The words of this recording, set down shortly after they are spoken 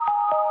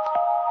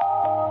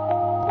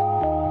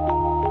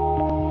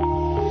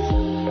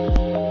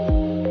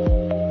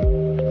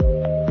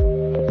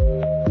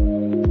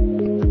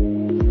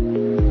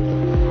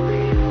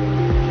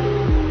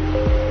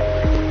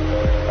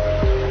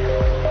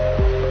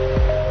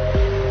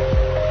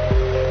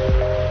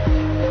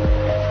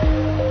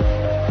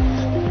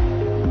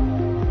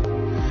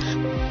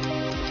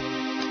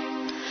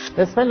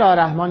بسم الله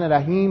الرحمن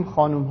الرحیم.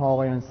 خانم ها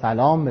آقایان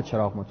سلام، به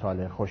چراغ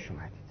مطالعه خوش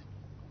اومدید.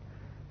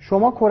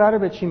 شما کره رو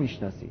به چی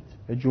میشناسید؟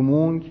 به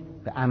جمونگ،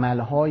 به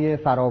عملهای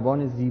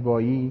فراوان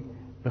زیبایی،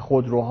 به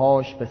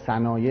خودروهاش، به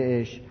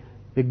صنایعش،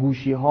 به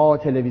گوشی‌ها،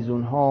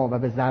 تلویزیون‌ها و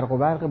به زرق و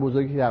برق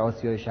بزرگی که در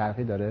آسیای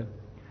شرقی داره.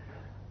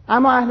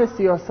 اما اهل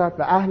سیاست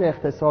و اهل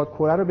اقتصاد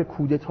کره رو به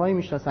کودتایی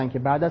میشناسن که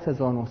بعد از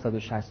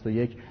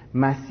 1961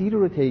 مسیر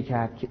رو طی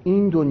کرد که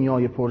این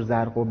دنیای پر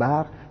زرق و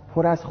برق،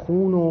 پر از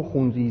خون و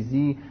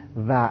خونریزی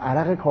و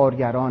عرق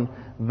کارگران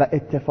و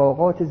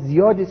اتفاقات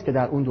زیادی است که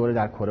در اون دوره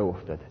در کره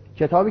افتاده.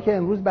 کتابی که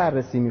امروز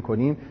بررسی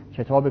می‌کنیم،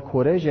 کتاب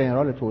کره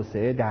ژنرال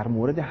توسعه، در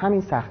مورد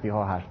همین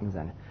سختی‌ها حرف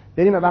میزنه.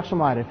 بریم به بخش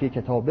معرفی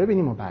کتاب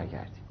ببینیم و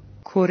برگردیم.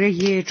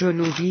 کره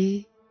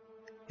جنوبی،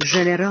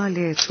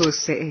 ژنرال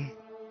توسعه.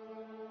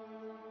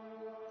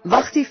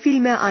 وقتی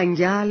فیلم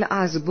انگل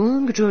از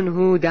بونگ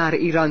جونهو در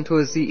ایران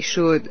توزیع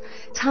شد،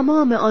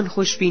 تمام آن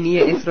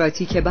خوشبینی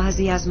افراطی که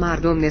بعضی از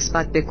مردم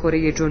نسبت به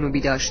کره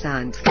جنوبی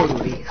داشتند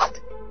فرو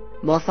ریخت.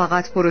 ما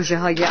فقط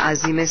پروژه‌های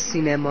عظیم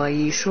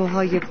سینمایی،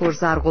 شوهای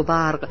پرزرق و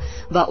برق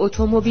و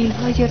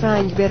اتومبیل‌های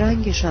رنگ به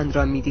رنگشان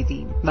را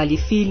می‌دیدیم، ولی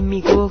فیلم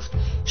می‌گفت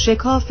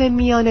شکاف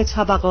میان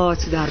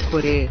طبقات در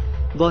کره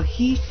با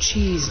هیچ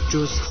چیز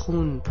جز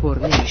خون پر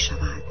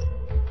نمی‌شود.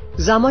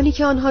 زمانی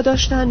که آنها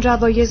داشتند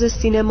جوایز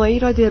سینمایی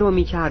را درو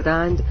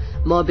می‌کردند،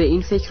 ما به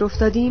این فکر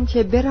افتادیم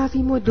که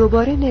برویم و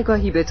دوباره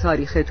نگاهی به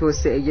تاریخ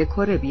توسعه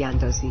کره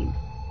بیاندازیم.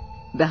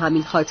 به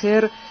همین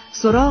خاطر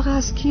سراغ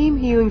از کیم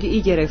هیونگ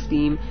ای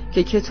گرفتیم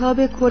که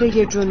کتاب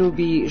کره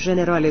جنوبی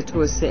ژنرال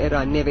توسعه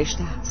را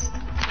نوشته است.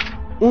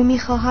 او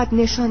می‌خواهد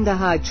نشان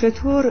دهد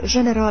چطور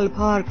ژنرال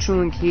پارک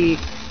چونگ هی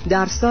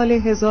در سال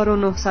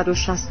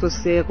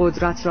 1963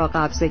 قدرت را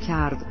قبضه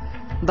کرد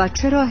و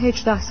چرا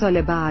 18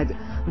 سال بعد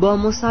با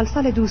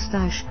مسلسل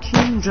دوستش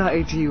کیم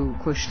جائجیو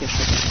کشته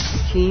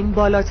شد. کیم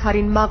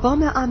بالاترین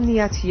مقام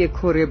امنیتی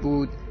کره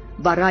بود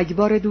و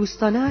رگبار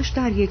دوستانش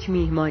در یک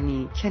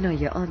میهمانی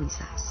کنایه آمیز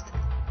است.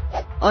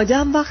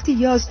 آدم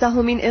وقتی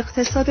 11مین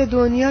اقتصاد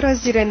دنیا را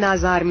زیر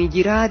نظر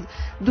میگیرد،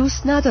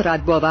 دوست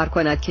ندارد باور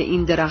کند که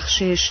این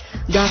درخشش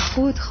در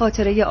خود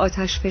خاطره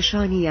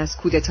آتشفشانی از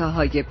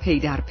کودتاهای پی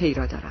در پی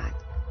را دارد.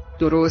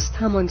 درست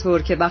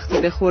همانطور که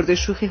وقتی به خورد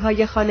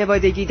شوخی‌های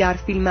خانوادگی در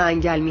فیلم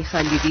انگل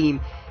میخندیدیم،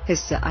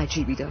 حس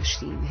عجیبی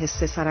داشتیم،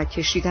 حس سرک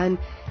کشیدن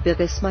به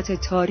قسمت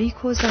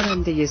تاریک و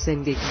زننده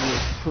زندگی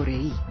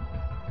کره‌ای.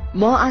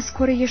 ما از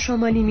کره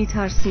شمالی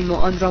میترسیم و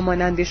آن را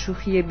مانند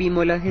شوخی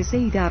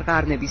بی‌ملاحظه‌ای در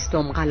قرن 20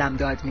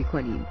 قلمداد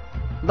میکنیم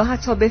و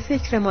حتی به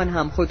فکرمان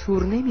هم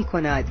خطور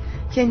نمی‌کند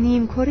که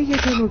نیم کره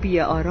جنوبی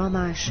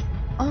آرامش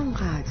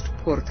آنقدر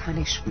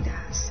پرتنش بوده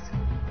است.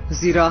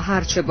 زیرا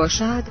هرچه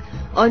باشد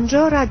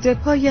آنجا رد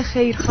پای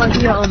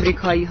خیرخواهی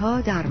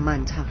آمریکایی‌ها در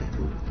منطقه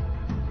بود.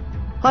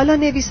 حالا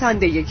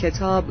نویسنده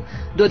کتاب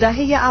 2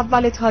 دهه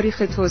اول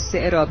تاریخ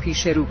توسعه را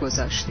پیش رو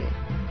گذاشته،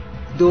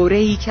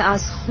 دوره‌ای که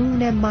از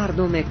خون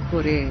مردم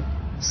کره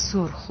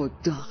سرخ و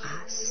داغ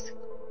است.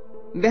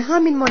 به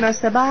همین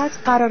مناسبت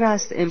قرار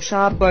است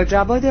امشب با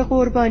جواد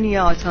قربانی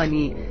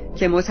آتانی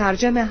که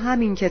مترجم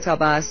همین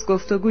کتاب است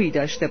گفتگویی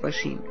داشته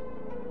باشیم.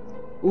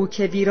 او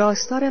که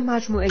ویراستار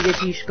مجموعه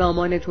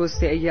پیشگامان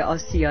توسعه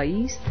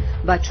آسیایی است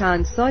و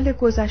چند سال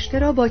گذشته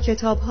را با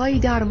کتاب‌هایی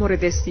در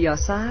مورد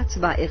سیاست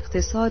و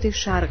اقتصاد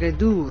شرق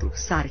دور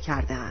سر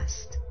کرده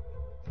است.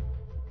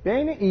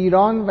 بین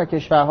ایران و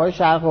کشورهای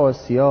شرق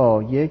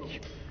آسیا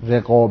یک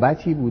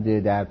رقابتی بوده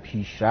در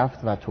پیشرفت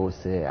و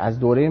توسعه از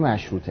دوره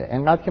مشروطه.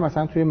 انقدر که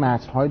مثلا توی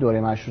متن‌های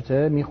دوره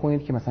مشروطه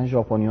میخونید که مثلا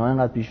ژاپنی‌ها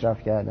انقدر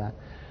پیشرفت کردن.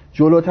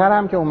 جلوتر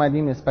هم که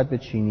اومدیم نسبت به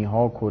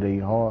چینی‌ها،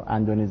 کره‌ای‌ها،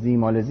 اندونزی،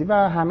 مالزی و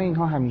همه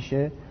اینها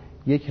همیشه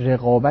یک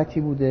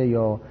رقابتی بوده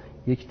یا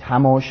یک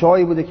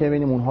تماشایی بوده که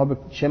ببینیم اونها به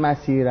چه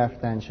مسیری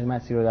رفتن، چه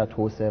مسیری رو در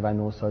توسعه و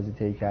نوسازی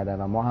طی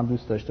کردن و ما هم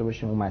دوست داشته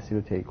باشیم اون مسیر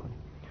رو طی کنیم.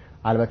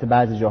 البته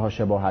بعضی جاها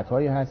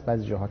شباهت‌هایی هست،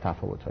 بعضی جاها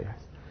تفاوت‌هایی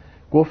هست.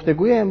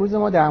 گفتگوی امروز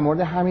ما در مورد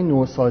همین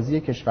نوسازی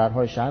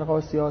کشورهای شرق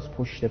آسیا است.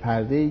 پشت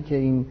پرده‌ای که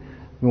این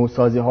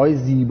نوسازی‌های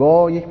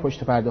زیبا یک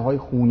پشت پرده‌های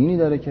خونینی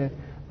داره که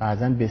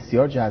بعضاً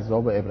بسیار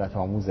جذاب و عبرت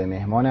آموزه.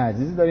 مهمان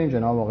عزیزی داریم،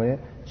 جناب آقای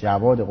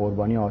جواد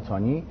قربانی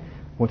آتانی،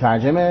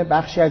 مترجم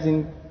بخشی از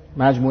این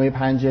مجموعه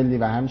 5 جلدی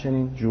و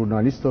همچنین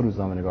ژورنالیست و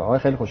روزنامه‌نگار. آقای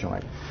خیلی خوش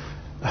اومدید.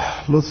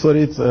 لطف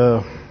دارید.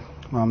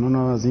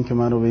 ممنونم از این که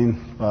من رو به این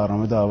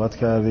برنامه دعوت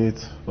کردید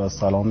و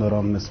سلام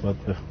دارم نسبت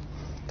به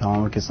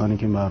تمام کسانی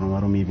که این برنامه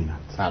رو می‌بینند.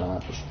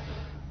 سلامت باشید.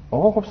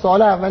 آقا خب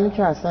سوال اولی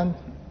که اصلا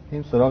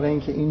این سراغ این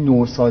که این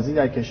نوسازی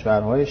در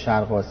کشورهای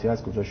شرق آسیا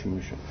از کجا شروع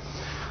شد؟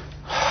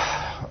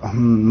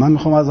 من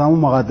میخوام از همون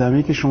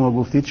مقدمه‌ای که شما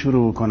گفتید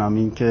شروع کنم.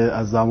 این که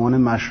از زمان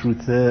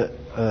مشروطه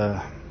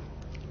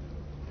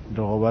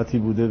رقابتی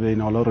بوده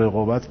بین، حالا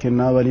رقابت که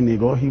نه ولی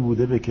نگاهی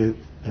بوده به که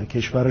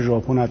کشور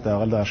ژاپن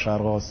حداقل در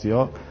شرق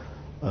آسیا.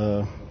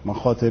 من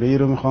خاطره ای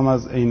رو میخوام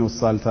از عین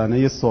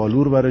السلطنه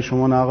سالور برای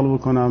شما نقل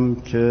بکنم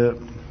که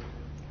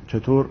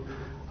چطور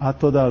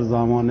حتی در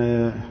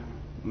زمان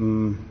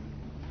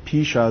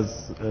پیش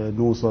از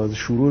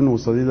شروع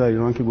نوسازی در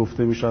ایران که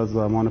گفته میشه از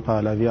زمان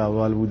پهلوی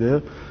اول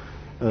بوده،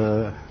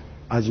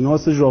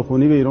 اجناس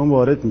ژاپنی به ایران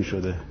وارد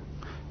می‌شده.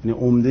 یعنی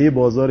عمده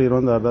بازار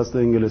ایران در دست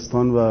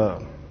انگلستان و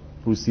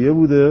روسیه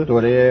بوده.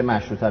 دوره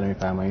مشروطه رو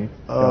می‌فرمایید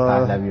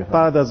یا پهلوی؟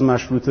 بعد از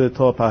مشروطه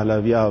تا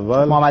پهلوی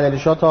اول، محمد علی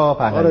شاه تا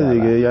پهلوی. آره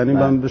دیگه، یعنی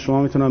من به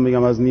شما میتونم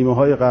بگم از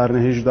نیمه‌های قرن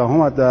 18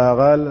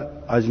 حداقل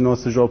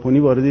اجناس ژاپنی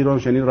وارد ایران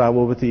شد. یعنی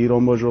روابط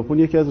ایران با ژاپن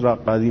یکی از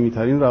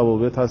قدیمی‌ترین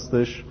روابط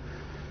هستش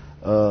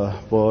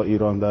با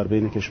ایران در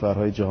بین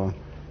کشورهای جهان.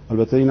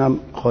 البته اینم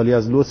خالی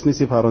از لطف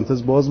نیست،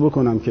 پرانتز باز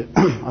بکنم که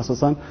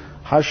اساساً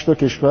 8 تا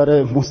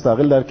کشور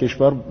مستقل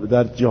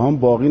در جهان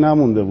باقی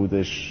نمونده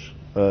بودش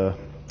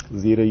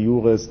زیر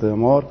یوغ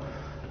استعمار،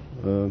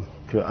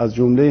 که از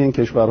جمله این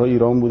کشورها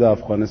ایران بوده،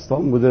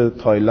 افغانستان بوده،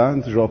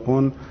 تایلند،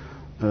 ژاپن،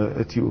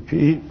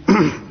 اتیوپی،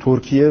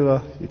 ترکیه و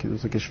یکی دو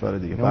تا کشور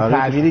دیگه. اون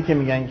تعبیری که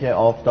میگن که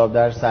آفتاب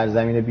در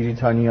سرزمین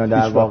بریتانیا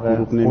در واقع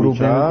غروب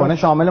نمی‌کنه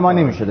شامل ما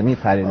نمی‌شده،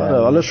 می‌پرید. آره،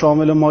 حالا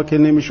شامل ما که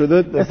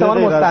نمی‌شده،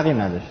 استعمال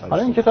مستقیم نداشت.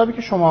 حالا این کتابی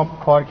که شما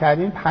کار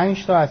کردین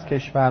 5 تا از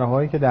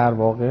کشورهایی که در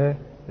واقع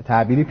به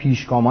تعبیری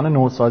پیشگامان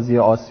نوسازی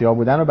آسیا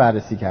بودن رو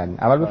بررسی کردین.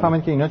 اول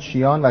بفهمید که اینا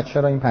چیان و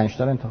چرا این 5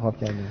 تا رو انتخاب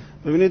کردین.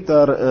 ببینید،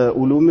 در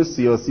علوم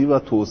سیاسی و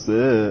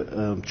توسعه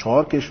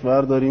 4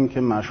 کشور داریم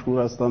که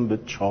مشهور هستن به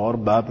 4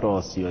 ببر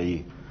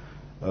آسیایی: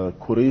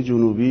 کره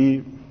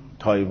جنوبی،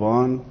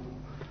 تایوان،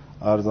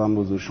 ارزم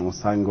بزرگ شما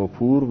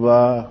سنگاپور و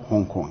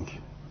هنگ کنگ.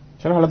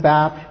 چرا حالا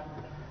ببر؟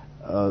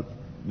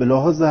 به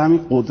لحاظ همین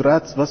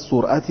قدرت و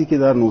سرعتی که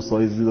در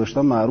نوسازی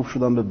داشتن معروف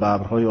شدن به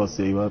ببرهای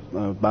آسیایی. و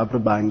ببر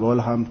بنگال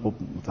هم خب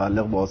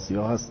متعلق به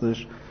آسیا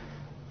هستش،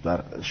 در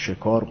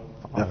شکار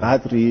به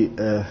قدری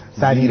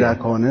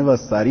زیرکانه و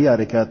سریع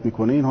حرکت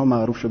میکنه، اینها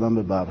معروف شدن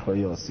به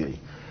ببرهای آسیایی.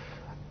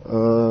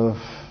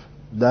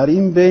 در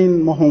این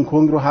بین ما هنگ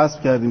کنگ رو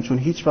حذف کردیم چون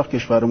هیچ وقت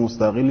کشور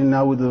مستقلی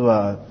نبوده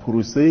و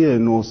پروسه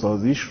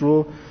نوسازیش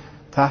رو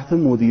تحت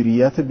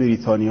مدیریت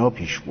بریتانیا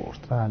پیش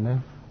برد. بله.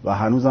 و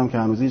هنوزم که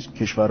هنوز هیچ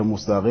کشور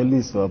مستقل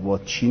نیست و با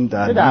چین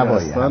درگیر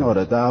هستن.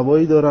 آره،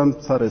 دعوایی دارن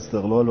سر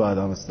استقلال و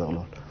عدم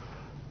استقلال.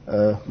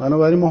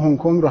 بنابراین ما هنگ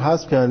کنگ رو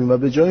حذف کردیم و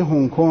به جای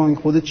هنگ کنگ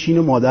خود چین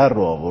مادر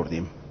رو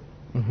آوردیم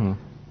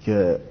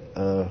که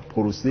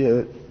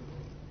پروسه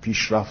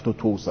پیشرفت و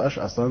توسعه‌اش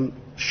اصلا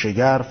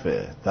شگرفه.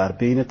 در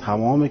بین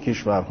تمام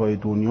کشورهای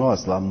دنیا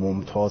اصلا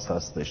ممتاز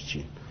هستش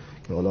چین،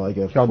 که حالا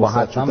اگر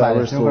فرصت شد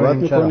دربارش صحبت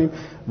می‌کنیم.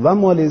 و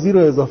مالزی رو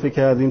اضافه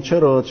کردیم.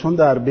 چرا؟ چون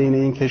در بین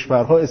این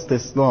کشورها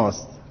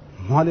استثناست.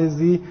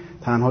 مالزی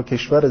تنها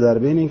کشور در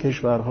بین این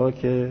کشورها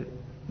که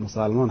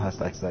مسلمان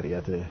هست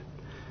اکثریت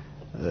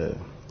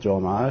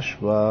جامعهش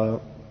و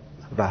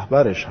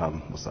رهبرش هم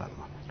مسلمان.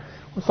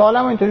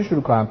 سوالم اینطوری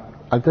شروع کنم.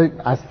 البته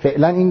از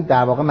فعلا این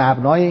در واقع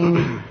مبنای این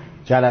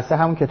جلسه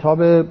همون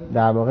کتاب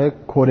در واقع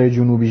کره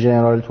جنوبی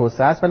ژنرال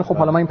توسعه است، ولی خب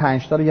حالا ما این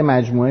 5 تا رو یه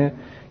مجموعه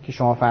که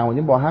شما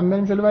فرمودین با هم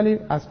بریم جلو. ولی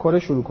از کره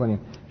شروع کنیم.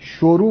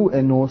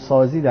 شروع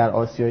نوسازی در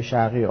آسیای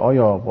شرقی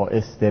آیا با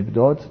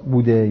استبداد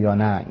بوده یا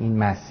نه؟ این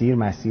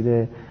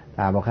مسیر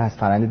در واقع از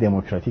فرآیند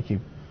دموکراتیکی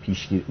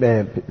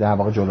در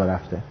واقع جلو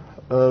رفته؟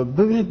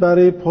 ببینید،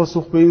 برای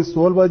پاسخ به این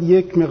سوال باید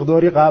یک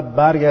مقداری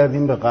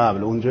برگردیم به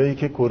قبل، اونجایی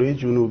که کره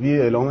جنوبی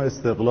اعلام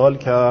استقلال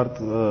کرد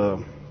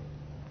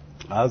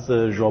از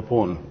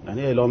ژاپن.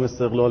 یعنی اعلام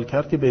استقلال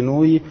کرد که به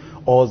نوعی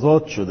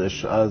آزاد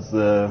شدش از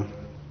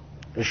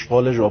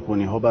اشغال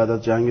ژاپنی ها بعد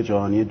از جنگ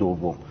جهانی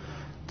دوم.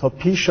 تا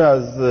پیش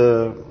از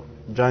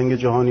جنگ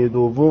جهانی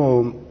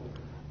دوم،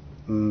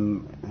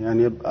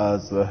 یعنی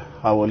از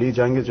حوالی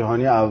جنگ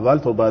جهانی اول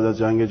تا بعد از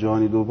جنگ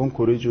جهانی دوم،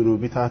 کره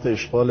جنوبی تحت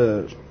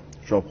اشغال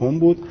ژاپن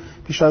بود.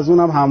 پیش از اون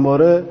هم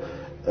همواره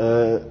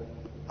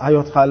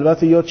حیات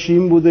خلوت یا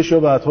چین بودش یا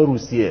بعدها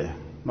روسیه،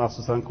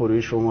 مخصوصا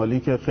کره شمالی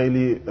که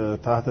خیلی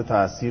تحت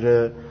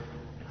تاثیر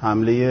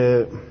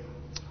حمله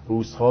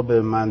روس‌ها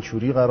به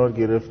منچوری قرار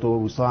گرفت و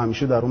روس‌ها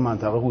همیشه در اون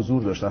منطقه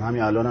حضور داشتن.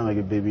 همین الان هم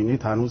اگه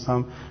ببینید هنوز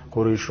هم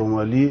کره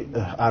شمالی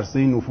عرصه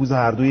نفوذ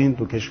هر دوی این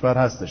دو کشور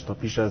هستش، تا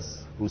پیش از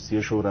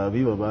روسیه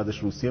شوروی و بعدش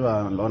روسیه و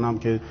الان هم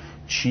که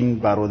چین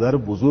برادر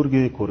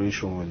بزرگ کره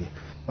شمالی.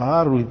 و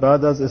هر روی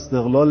بعد از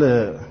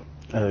استقلال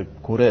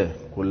کره،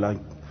 کلا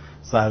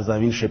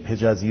سرزمین شبه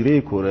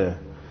جزیره کره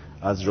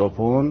از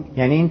ژاپن،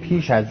 یعنی این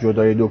پیش از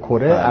جدای دو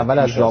کره اول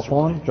از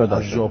ژاپن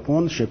جدا شد.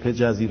 ژاپن شبه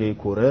جزیره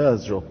کره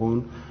از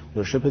ژاپن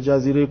یا شبه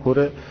جزیره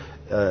کره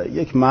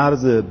یک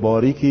مرز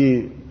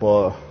باریکی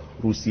با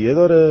روسیه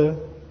داره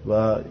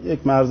و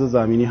یک مرز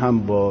زمینی هم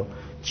با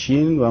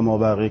چین و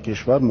مابقی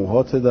کشور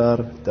محاط در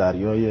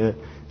دریای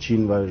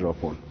چین و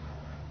ژاپن.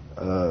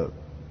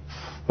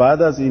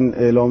 بعد از این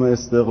اعلام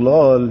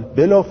استقلال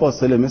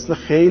بلافاصله مثل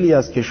خیلی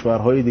از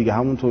کشورهای دیگه،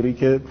 همونطوری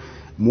که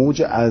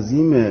موج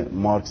عظیم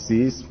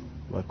مارکسیسم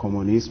و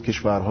کمونیسم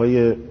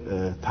کشورهای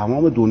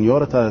تمام دنیا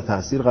رو تحت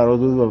تاثیر قرار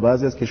داد و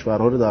بعضی از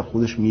کشورها رو در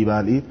خودش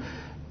میبلید،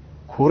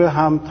 کره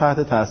هم تحت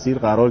تاثیر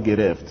قرار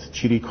گرفت.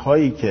 چریک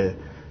هایی که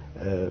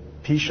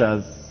پیش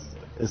از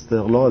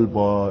استقلال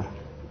با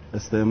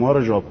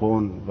استعمار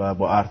ژاپن و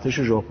با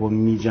ارتش ژاپن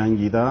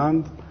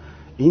می‌جنگیدند،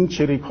 این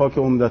چریک ها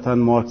که عمدتاً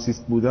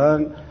مارکسیست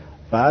بودند،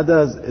 بعد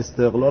از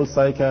استقلال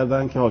سعی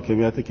کردند که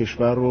حاکمیت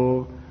کشور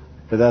رو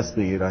به دست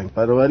بگیرن.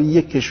 بنابراین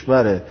یک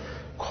کشور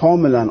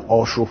کاملا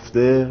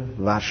آشفته،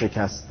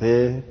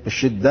 ورشکسته، به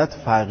شدت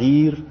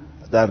فقیر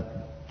در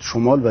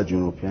شمال و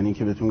جنوب. یعنی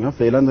که بهتون میگم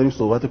فعلا داریم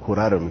صحبت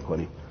کره رو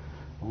میکنیم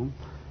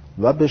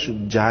و به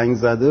جنگ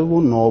زده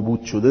و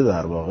نابود شده.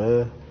 در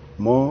واقع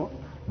ما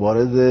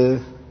وارد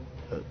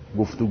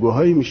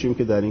گفتگوهایی میشیم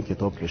که در این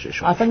کتاب کشش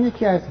شده. اصلا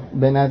یکی از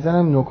به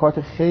نظرم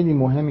نکات خیلی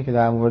مهمی که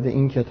در مورد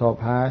این کتاب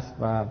هست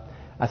و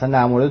اصلا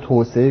در مورد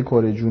توسعه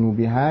کره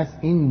جنوبی هست،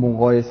 این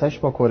مقایسهش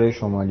با کره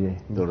شمالیه.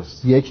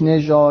 درست. یک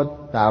نژاد،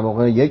 در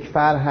واقع یک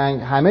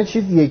فرهنگ، همه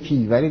چیز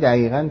یکی، ولی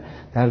دقیقاً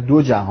در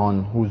دو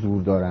جهان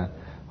حضور دارن.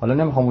 حالا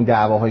نمیخوام اون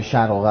دعواهای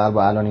شرق و غرب رو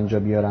الان اینجا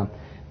بیارم.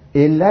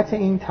 علت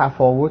این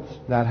تفاوت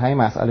در همین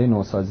مسئله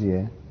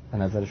نوسازیه به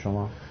نظر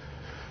شما؟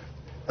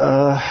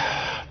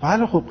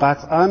 بله خب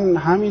قطعا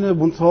همینه.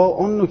 منتها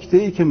اون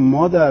نکته‌ای که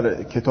ما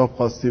در کتاب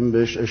خواستیم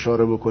بهش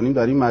اشاره بکنیم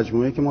در این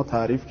مجموعه که ما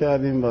تعریف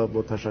کردیم و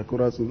با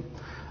تشکر از اون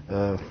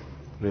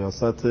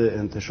ریاست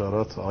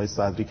انتشارات آقای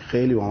صدری که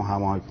خیلی با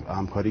ما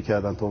همکاری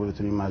کردن تا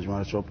بتونیم مجموعه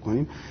رو چاپ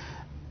کنیم.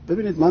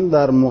 ببینید من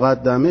در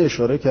مقدمه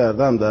اشاره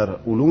کردم در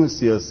علوم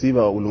سیاسی و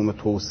علوم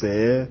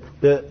توسعه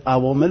به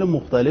عوامل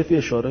مختلفی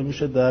اشاره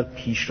میشه در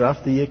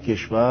پیشرفت یک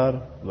کشور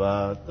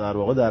و در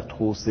واقع در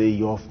توسعه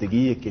یافتگی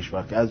یک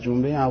کشور که از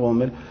جمله این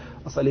عوامل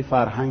مسئله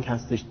فرهنگ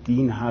هستش،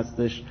 دین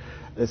هستش،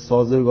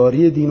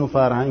 سازگاری دین و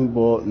فرهنگ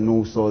با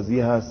نوسازی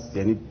هست،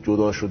 یعنی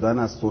جدا شدن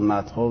از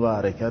سنت ها و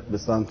حرکت به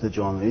سمت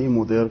جامعه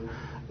مدرن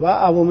و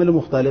عوامل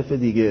مختلف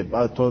دیگه.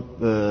 بعد تا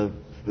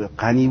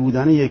غنی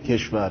بودن یک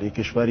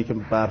کشوری که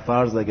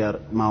برفرض اگر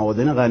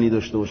معادن غنی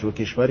داشته باشه و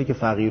کشوری که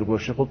فقیر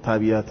باشه، خب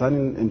طبیعتاً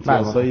این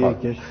امتیازهای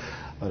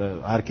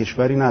هر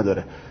کشوری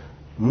نداره.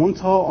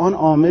 منتها آن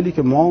عاملی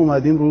که ما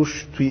اومدیم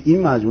روش توی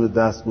این مجموعه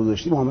دست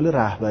گذاشتیم عامل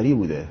رهبری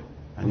بوده.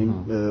 یعنی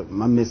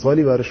من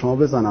مثالی برای شما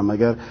بزنم،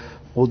 اگر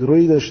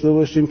خودرویی داشته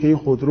باشیم که این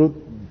خودرو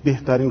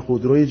بهترین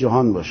خودروی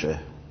جهان باشه،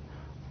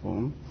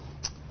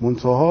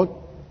 منتها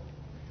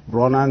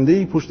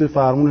راننده‌ای پشت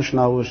فرمونش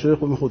نباشه،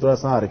 خب این خودرو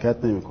اصلا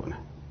حرکت نمیکنه.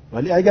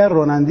 ولی اگر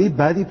راننده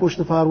بدی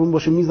پشت فرمون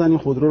باشه میزنه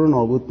خودرو رو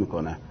نابود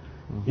میکنه.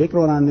 یک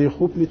راننده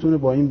خوب میتونه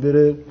با این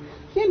بره.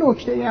 یه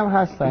نکته‌ای هم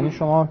هست، یعنی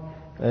شما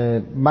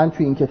من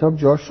توی این کتاب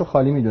جاش رو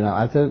خالی میدونم،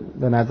 البته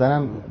به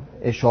نظرم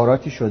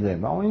اشاراتی شده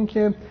و اون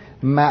اینکه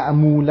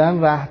معمولا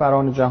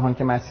رهبران جهان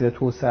که مسیر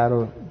توسعه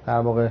رو در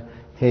واقع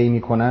طی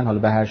میکنن، حالا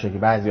به هر شکلی،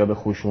 بعضیا به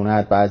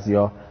خشونت،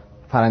 بعضیا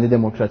فرآیند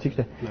دموکراتیک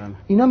ده.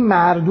 اینا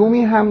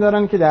مردمی هم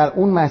دارن که در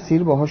اون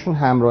مسیر باهاشون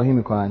همراهی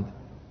میکنن.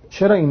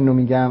 چرا اینو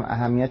میگم؟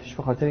 اهمیتش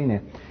به خاطر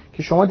اینه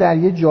که شما در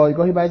یه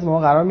جایگاهی بعضی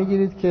موقع قرار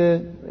میگیرید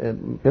که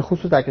به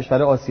خصوص در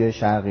کشور آسیای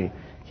شرقی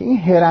که این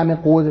هرم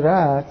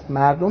قدرت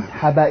مردم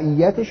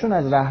تبعیتشون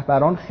از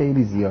رهبران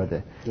خیلی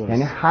زیاده.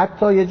 یعنی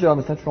حتی یه جا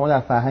مثلا شما در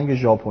فرهنگ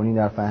ژاپنی،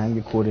 در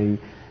فرهنگ کره‌ای،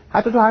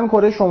 حتی تو همین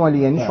کره شمالی،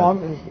 یعنی شما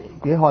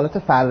یه حالت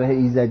فرح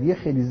ایزدی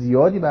خیلی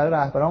زیادی برای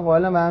رهبران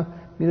قائلن و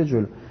میره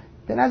جلو.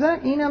 به نظرم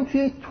اینم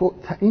توی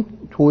این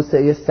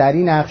توسعه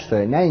سری نقش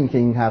داره، نه اینکه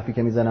این حرفی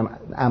که میزنم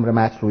امر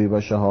مطلوبی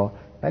باشه ها،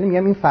 ولی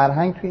میگم این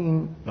فرهنگ توی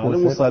این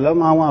توسعه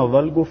مسلم همون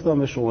اول گفتم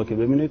به شما که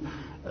ببینید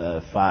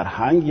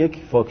فرهنگ یک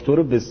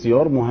فاکتور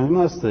بسیار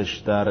مهم هستش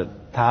در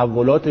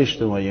تحولات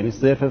اجتماعی. یعنی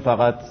صرف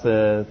فقط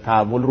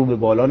تحول رو به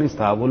بالا نیست،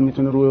 تحول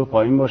میتونه رو به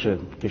پایین باشه.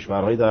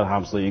 کشورهایی در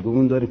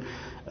همسایگیمون داریم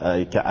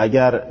که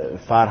اگر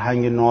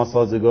فرهنگ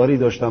ناسازگاری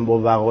داشتن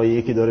با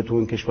وقایعی که داره تو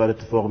اون کشور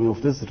اتفاق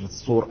میفته،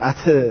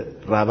 سرعت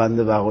روند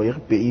وقایع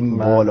به این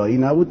بالایی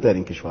نبود در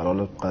این کشور.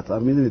 حالا قطعا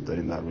میدونید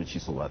داریم در مورد چی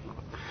صحبت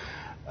میکنیم.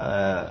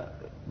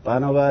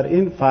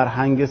 بنابراین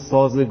فرهنگ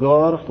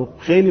سازگار خب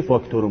خیلی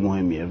فاکتور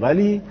مهمیه،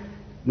 ولی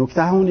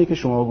نکته همونیه که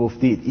شما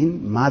گفتید،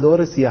 این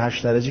مدار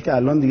 38 درجه که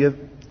الان دیگه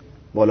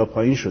بالا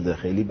پایین شده،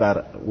 خیلی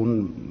بر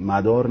اون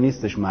مدار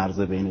نیستش مرز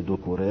بین دو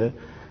کره،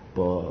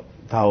 با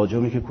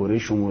تهاجمی که کره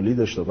شمالی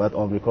داشته، بعد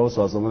آمریکا و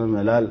سازمان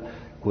ملل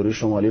کره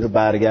شمالی رو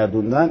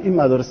برگردوندن، این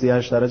مدار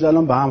 38 درجه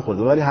الان به هم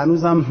خورده، ولی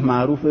هنوزم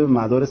معروف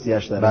مدار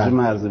 38 درجه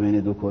مرز بین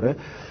دو کره.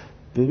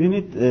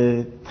 ببینید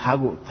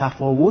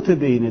تفاوت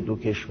بین دو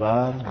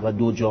کشور و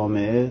دو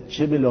جامعه،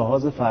 چه به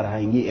لحاظ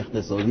فرهنگی،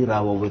 اقتصادی،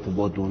 روابط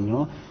با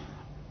دنیا،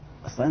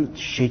 اصلا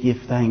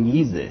شگفت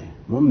انگیزه.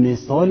 ما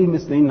مثالی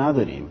مثل این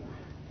نداریم.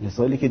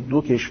 مثالی که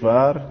دو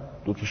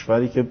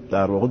کشوری که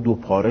در واقع دو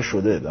پاره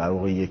شده، در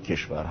واقع یک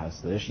کشور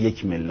هستش،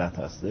 یک ملت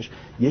هستش،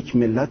 یک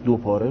ملت دو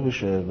پاره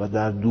بشه و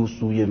در دو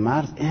سوی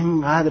مرز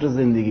اینقدر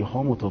زندگی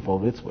ها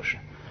متفاوت باشه.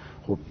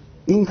 خب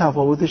این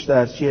تفاوتش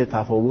در چیه؟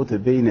 تفاوت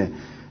بین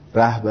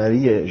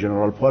رهبری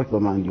ژنرال پارک و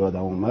من یادم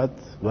اومد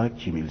و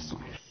کیم ایل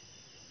سونگ.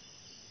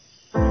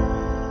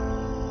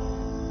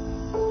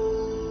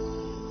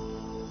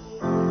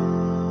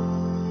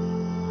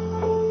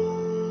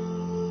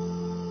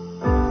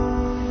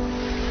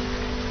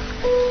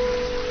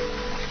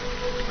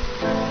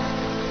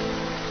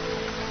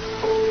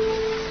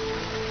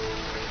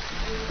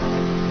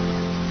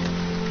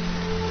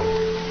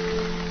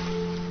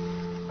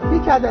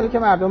 دلیلی که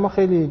مردم ما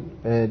خیلی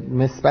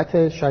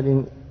مثبت،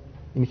 شاید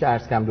اینی که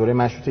عرض کردم دوره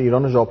مشروطه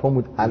ایران و ژاپن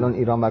بود، الان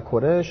ایران و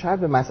کره، شاید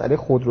به مسئله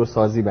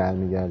خودروسازی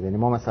برمیگرده. یعنی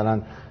ما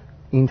مثلا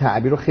این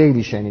تعبیر رو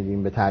خیلی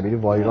شنیدیم، به تعبیر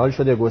وایرال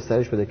شده،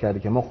 گسترش پیدا کرده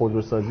که ما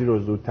خودروسازی رو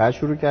زودتر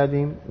شروع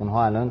کردیم،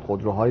 اونها الان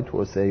خودروهای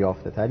توسعه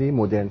یافته‌تری،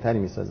 مدرن‌تری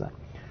می‌سازن.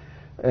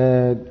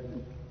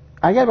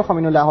 اگر بخوام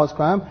اینو لحاظ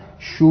کنم،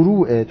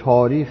 شروع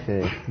تاریخ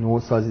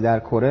نوسازی در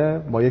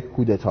کره با یک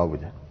کودتا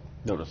بوده.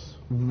 درست.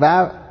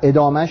 و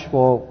ادامش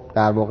با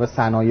در واقع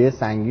صنایع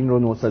سنگین رو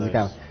نوسازی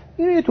کردن.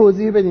 اینو یه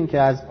توضیح بدین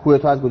که از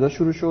کودتا از کجا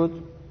شروع شد،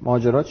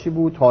 ماجرا چی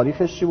بود،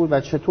 تاریخش چی بود و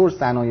چطور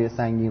صنایع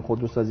سنگین،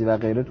 خودروسازی و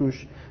غیره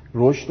توش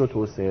رشد و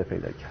توسعه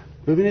پیدا کرد.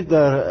 ببینید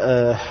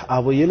در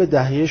اوایل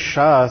دهه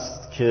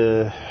 60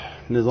 که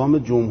نظام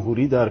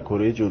جمهوری در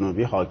کره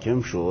جنوبی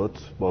حاکم شد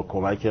با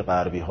کمک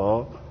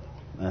غربی‌ها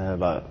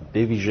و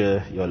به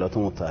ویژه ایالات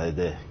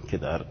متحده که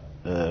در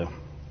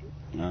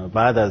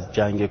بعد از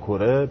جنگ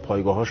کره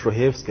پایگاهاش رو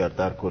حفظ کرد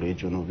در کره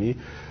جنوبی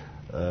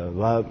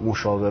و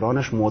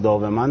مشاورانش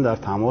مداوما در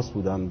تماس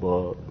بودن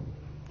با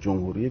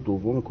جمهوری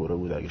دوم کره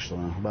بود اگه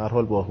اشتباه نکنم، به هر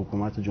حال با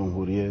حکومت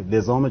جمهوری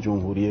نظام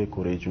جمهوری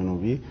کره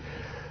جنوبی.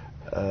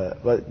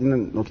 و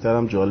این نکته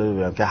هم جالبه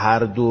بگم که هر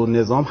دو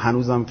نظام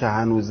هنوزم که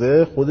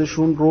هنوزه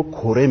خودشون رو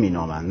کره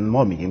مینامن،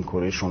 ما میگیم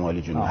کره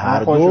شمالی جنوبی،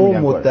 هر دو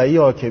مدعی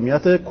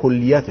حاکمیت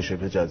کلیت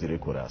شبه جزیره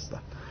کره هستن.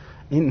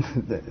 این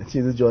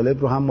چیز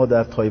جالب رو هم ما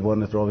در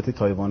تایوان، رابطه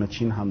تایوان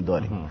چین هم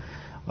داریم.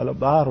 حالا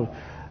به هر حال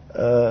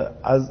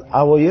از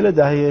اوایل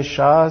دهه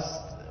 60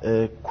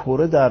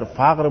 کره در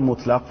فقر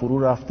مطلق فرو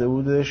رفته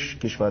بودش،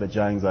 کشور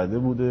جنگ زده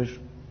بودش،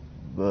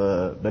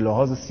 به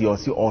لحاظ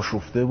سیاسی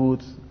آشفته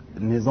بود،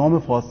 نظام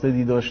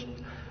فاسدی داشت،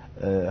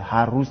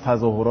 هر روز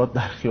تظاهرات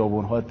در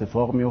خیابان‌ها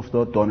اتفاق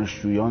می‌افتاد،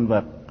 دانشجویان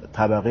و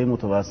طبقه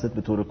متوسط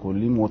به طور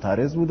کلی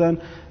معترض بودن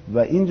و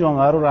این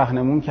جامعه رو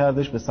راهنمون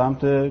کردش به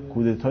سمت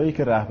کودتایی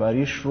که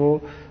رهبریش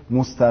رو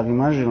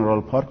مستقیما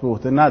ژنرال پارک به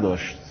عهده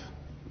نداشت،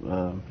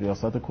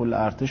 ریاست کل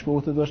ارتش به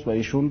عهده داشت و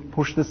ایشون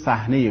پشت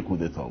صحنه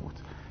کودتا بود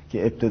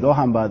که ابتدا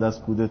هم بعد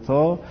از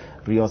کودتا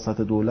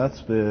ریاست دولت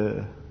به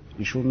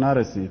ایشون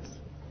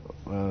نرسید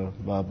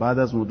و بعد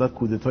از مدت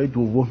کودتای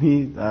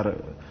دومی در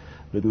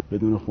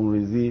بدون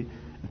خونریزی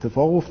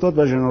اتفاق افتاد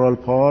و ژنرال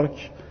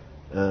پارک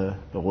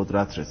به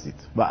قدرت رسید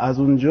و از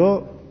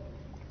اونجا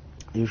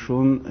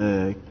ایشون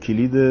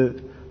کلید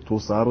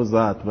توسعه رو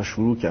زد و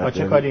شروع کرد. با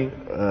چه کاری؟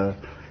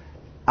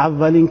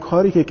 اولین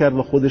کاری که کرد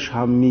و خودش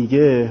هم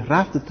میگه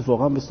رفت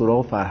اتفاقا به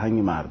سراغ فرهنگ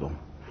مردم.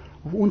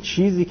 اون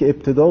چیزی که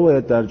ابتدا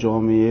باید در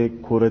جامعه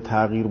کره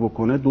تغییر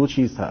بکنه دو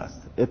چیز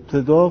هست.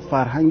 ابتدا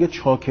فرهنگ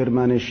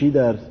چاکرمنشی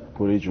در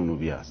کره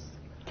جنوبی است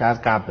که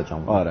از قبل به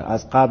جامعه، آره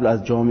از قبل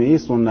از جامعه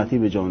سنتی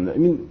به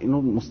جامعه،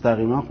 اینو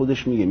مستقیما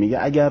خودش میگه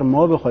اگر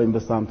ما بخوایم به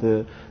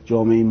سمت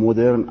جامعه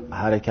مدرن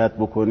حرکت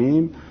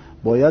بکنیم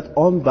باید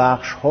آن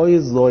بخش‌های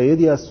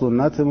زایدی از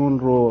سنتمون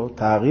رو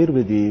تغییر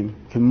بدیم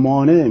که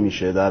مانع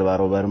میشه در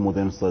برابر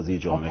مدرن سازی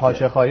جامعه.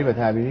 پاچه‌خواری به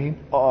تعبیری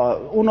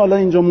اون حالا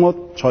اینجا ما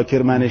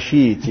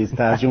چاکرمنشی چیز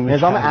ترجمه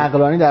نظام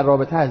عقلانی در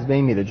رابطه از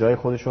بین میره، جای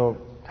خودش رو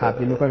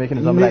تبدیل می‌کنه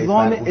به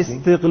نظام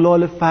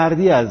استقلال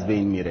فردی از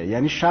بین میره.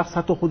 یعنی شخص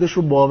حتی خودش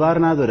رو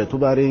باور نداره، تو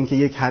برای اینکه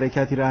یک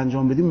حرکتی رو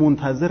انجام بدی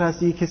منتظر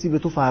هستی کسی به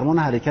تو فرمان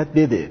حرکت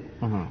بده.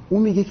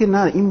 اون میگه که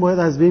نه، این باید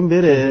از بین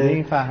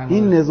بره،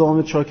 این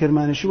نظام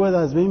چاکرمنشی باید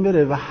از بین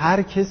بره و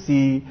هر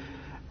کسی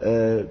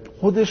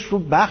خودش رو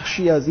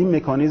بخشی از این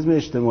مکانیزم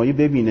اجتماعی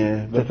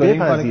ببینه و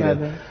بپذیره.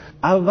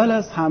 اول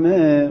از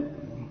همه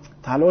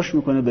تلاش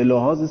میکنه به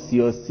لحاظ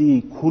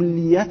سیاسی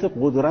کلیت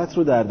قدرت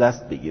رو در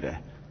دست بگیره.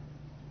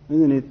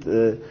 میدونید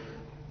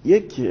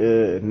یک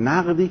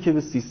نقدی که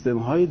به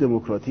سیستم‌های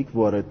دموکراتیک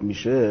وارد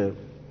میشه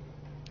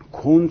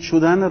کند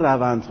شدن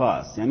روندها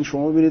است. یعنی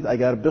شما ببینید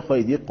اگر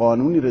بخواید یک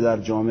قانونی رو در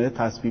جامعه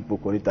تصویب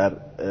بکنید، در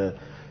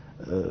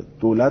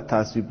دولت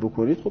تصویب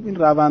بکنید، خب این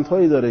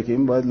روندهایی داره که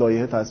این باید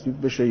لایحه تصویب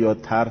بشه یا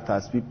طرح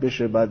تصویب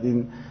بشه، بعد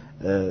این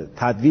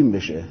تدوین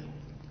بشه،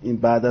 این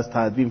بعد از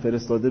تدوین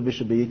فرستاده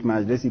بشه به یک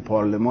مجلسی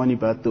پارلمانی،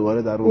 بعد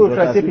دوباره در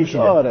اونجا تصویب بشه،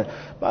 آره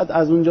بعد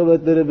از اونجا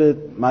باید بره به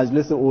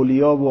مجلس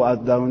اولیا و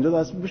از در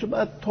اونجا تصویب بشه،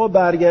 بعد تا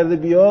برگرده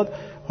بیاد.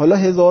 حالا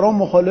هزاران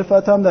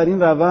مخالفت هم در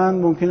این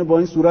روند ممکنه با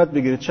این صورت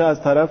بگیره، چه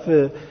از طرف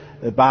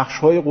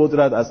بخش‌های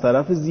قدرت، از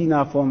طرف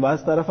ذی‌نفعان و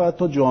از طرف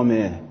حتی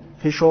جامعه.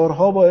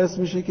 فشارها باعث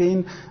میشه که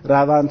این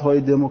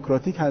روندهای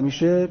دموکراتیک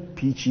همیشه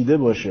پیچیده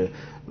باشه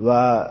و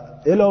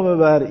علاوه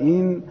بر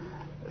این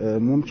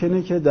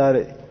ممکنه که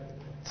در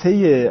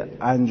طی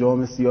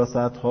انجام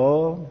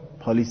سیاست‌ها،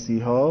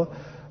 پالیسی‌ها،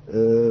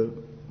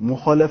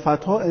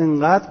 مخالفت‌ها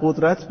انقدر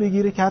قدرت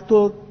بگیره که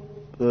حتی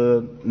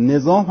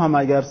نظام هم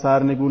اگر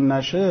سرنگون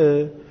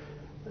نشه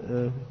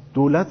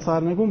دولت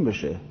سرنگون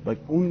بشه و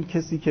اون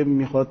کسی که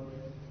میخواد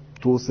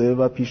توسعه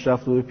و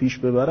پیشرفت رو پیش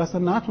ببره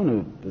اصلا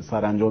نتونه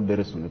سرانجام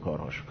برسونه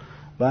کارهاش.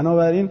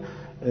 بنابراین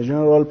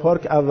ژنرال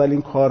پارک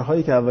اولین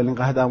کارهایی که اولین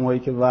قدم‌هایی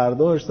که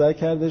برداشت سعی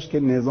کردش که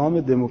نظام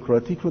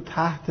دموکراتیک رو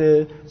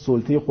تحت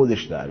سلطه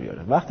خودش در بیاره.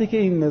 وقتی که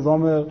این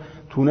نظام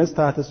تونست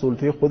تحت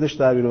سلطه خودش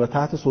در بیاره و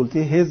تحت سلطه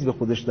حزب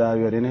خودش در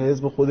بیاره، یعنی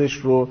حزب خودش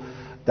رو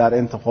در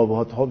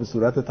انتخابات‌ها به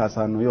صورت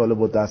تصنعی، حالا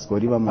با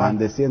دستکاری و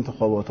مهندسی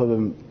انتخابات‌ها به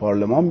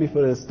پارلمان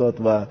می‌فرستاد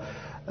و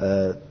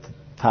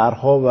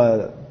طرح‌ها و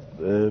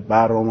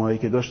برنامه‌هایی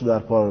که داشت در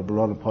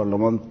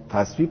پارلمان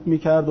تصویب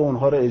می‌کرد و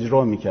اونها رو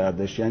اجرا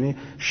می‌کردش، یعنی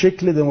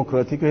شکل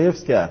دموکراتیک رو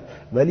حفظ کرد،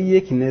 ولی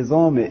یک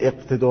نظام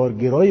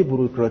اقتدارگرای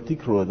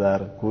بوروکراتیک رو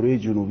در کره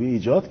جنوبی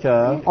ایجاد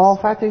کرد.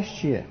 آفتش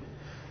چیه؟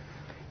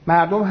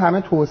 مردم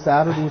همه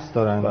توسعه رو دوست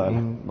دارن.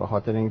 این به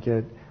خاطر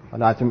اینکه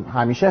حالا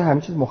همیشه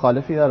همه چیز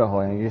مخالفی داره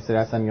ها، یعنی یه سری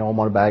هستن میگن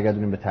ما رو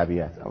برگردونیم به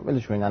طبیعت.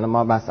 ولش کن، الان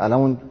ما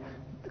مسئلهمون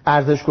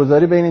ارزش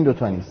گذاری بین این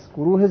دوتا نیست.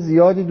 گروه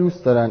زیادی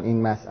دوست دارن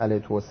این مسئله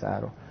توسعه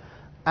رو،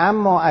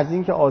 اما از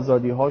اینکه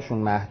آزادی هاشون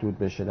محدود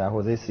بشه در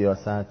حوزه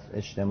سیاست،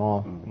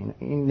 اجتماع،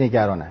 این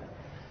نگرانن.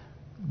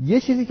 یه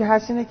چیزی که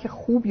هست اینه که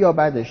خوب یا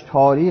بدش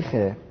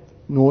تاریخ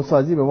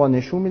نوسازی به ما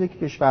نشون میده که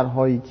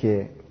کشورهایی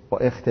که با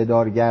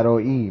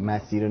اقتدارگرایی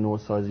مسیر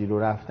نوسازی رو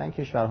رفتن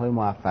کشورهای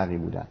موفقی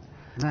بودن.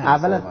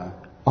 اولا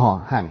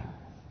همین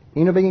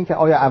اینو بگین که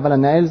آیا اولا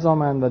نه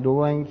الزامن و دوم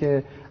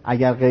اینکه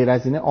اگر غیر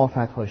از اینه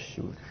آفت‌هاش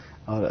چی بود؟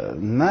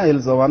 نه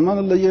الزامن. من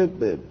الان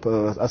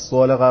از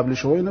سوال قبلی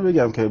شما اینو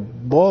بگم که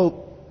با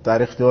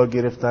در اختیار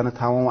گرفتن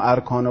تمام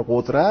ارکان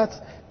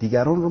قدرت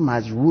دیگران رو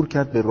مجبور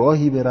کرد به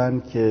راهی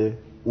برن که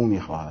او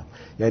میخواهد.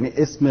 یعنی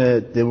اسم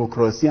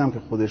دموکراسی هم که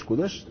خودش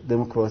گذاشت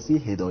دموکراسی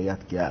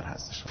هدایتگر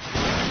هستش.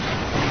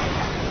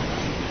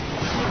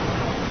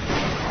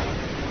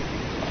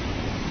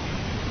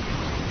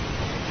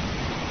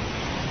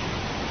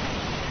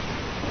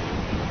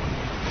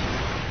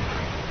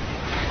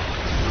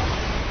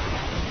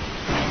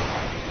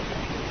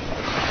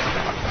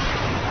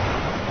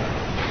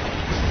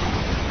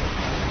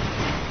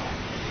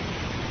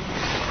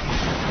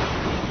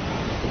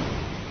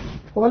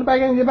 حالا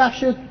بگم یه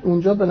بخش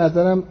اونجا به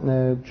نظرم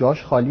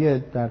جاش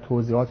خالیه، در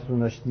توضیحاتتون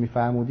داشتید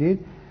میفرمودید،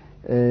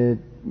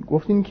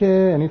 گفتیم که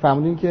یعنی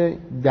فرمودین که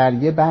در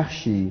یه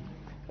بخشی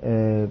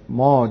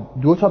ما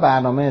دو تا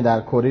برنامه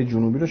در کره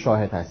جنوبی رو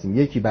شاهد هستیم،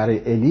 یکی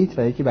برای الیت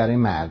و یکی برای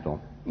مردم.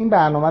 این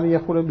برنامه رو یه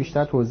خورده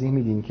بیشتر توضیح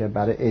میدین که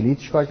برای الیت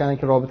چیکار کردن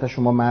که رابطه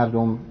شما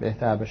مردم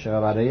بهتر بشه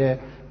و برای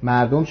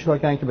مردم چیکار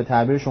کردن که به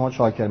تعبیر شما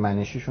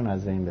چاکرمنشیشون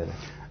از بین بره؟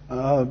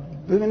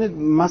 ببینید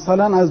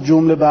مثلا از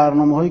جمله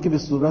برنامه‌هایی که به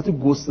صورت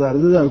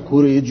گسترده در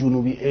کره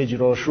جنوبی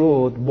اجرا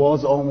شد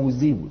باز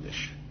آموزی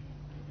بودش.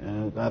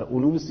 در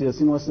علوم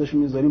سیاسی ما اسمش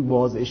میذاریم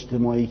باز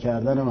اجتماعی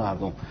کردن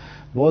مردم.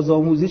 باز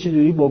آموزی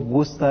چجوری؟ با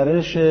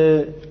گسترش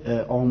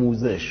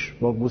آموزش،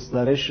 با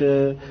گسترش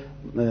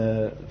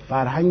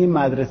فرهنگ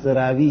مدرسه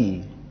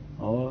روی،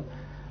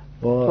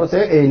 با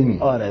توسعه علمی.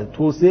 آره،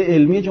 توسعه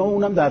علمی جامعه،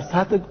 اونم در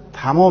سطح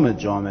تمام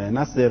جامعه،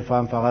 نه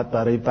صرفا فقط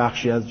برای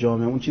بخشی از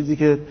جامعه. اون چیزی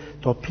که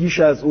تا پیش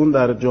از اون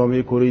در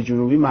جامعه کره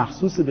جنوبی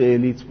مخصوص به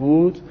الیت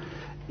بود،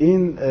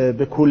 این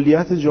به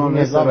کلیت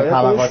جامعه نظام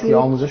طبقاتی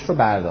آموزش رو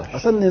برداشت.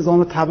 اصلا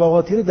نظام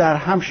طبقاتی رو در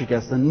هم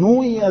شکستن.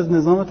 نوعی از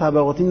نظام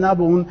طبقاتی، نه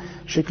به اون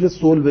شکل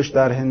صلبش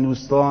در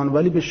هندوستان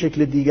ولی به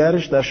شکل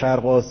دیگرش در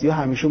شرق آسیا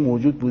همیشه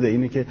موجود بوده.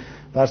 اینه که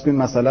فرض کنید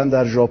مثلا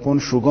در ژاپن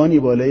شوگانی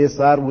بالای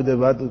سر بوده،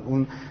 بعد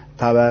اون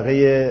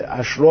طبقه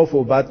اشراف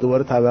و بعد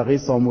دوباره طبقه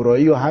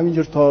سامورایی و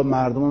همینجور تا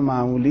مردم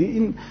معمولی.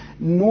 این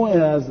نوع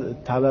از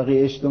طبقه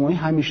اجتماعی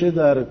همیشه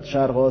در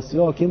شرق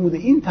آسیا حاکم بوده.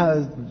 این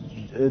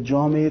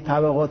جامعه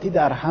طبقاتی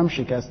در هم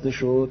شکسته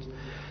شد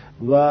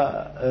و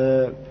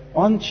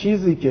آن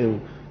چیزی که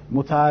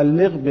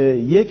متعلق به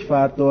یک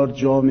فرددار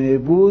جامعه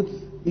بود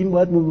این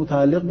باید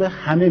متعلق به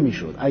همه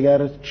میشد.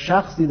 اگر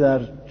شخصی در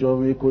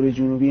جامعه کره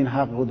جنوبی این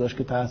حق رو داشت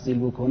که تحصیل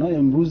بکنه،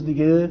 امروز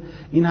دیگه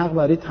این حق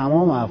برای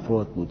تمام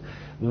افراد بود.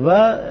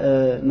 و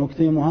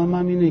نکته مهم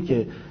هم اینه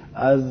که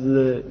از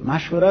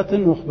مشورت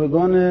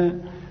نخبگان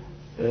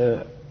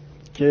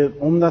که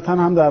عمدتاً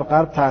هم در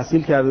غرب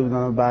تحصیل کرده بودن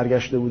و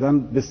برگشته بودن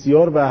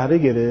بسیار بهره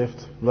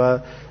گرفت و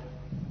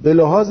به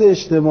لحاظ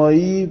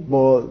اجتماعی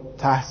با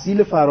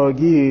تحصیل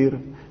فراگیر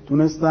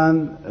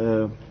تونستن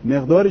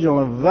مقدار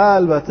جامعه و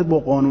البته با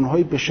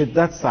قانون‌های به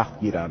شدت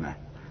سختگیرانه.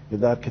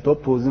 در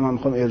کتاب توضیح من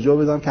میخوام ارجاع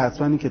بدم که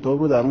حتما این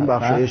کتاب رو در اون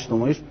بخش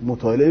اجتماعیش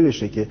مطالعه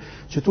بشه که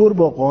چطور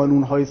با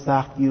قانون‌های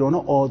سختگیرانه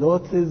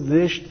عادات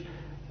زشت،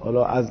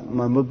 حالا از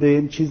ما به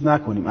این چیز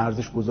نکنیم،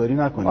 ارزش گذاری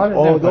نکنیم،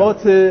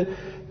 عادات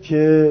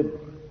که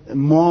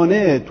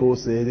مانع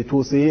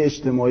توسعه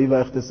اجتماعی و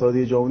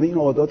اقتصادی جامعه، این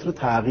عادات رو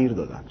تغییر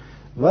دادن.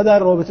 و در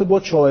رابطه با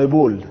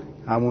چایبل،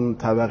 همون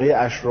طبقه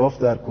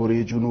اشراف در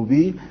کره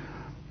جنوبی،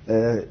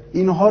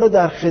 اینها رو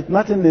در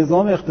خدمت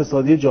نظام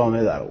اقتصادی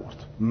جامعه در آورد.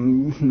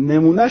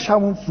 نمونهش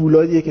همون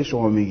فولادیه که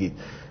شما میگید.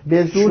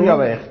 به زور یا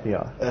به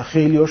اختیار؟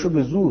 خیلیاشو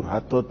به زور،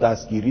 حتی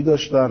دستگیری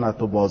داشتن،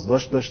 حتی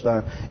بازداشت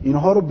داشتن،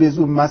 اینها رو به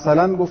زور.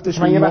 مثلا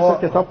گفتش من یه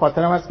بخش کتاب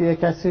خاطرم هست که یه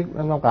کسی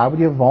قرار بود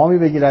یه وامی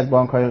بگیره از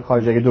بانک‌های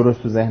خارجی که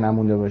درست تو ذهنم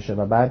مونده باشه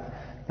و بعد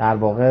در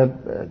واقع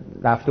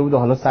رفته بود و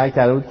حالا سعی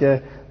کرده بود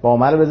که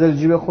وام رو بذاره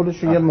جیب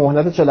خودش، یه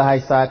مهلت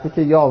 48 ساعته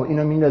که یا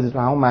اینو میندازی تو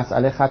همون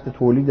مسئله خط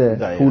تولید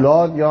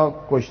فولاد یا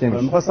کشته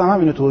میشی. می‌خواستم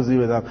همینو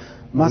توضیح بدم.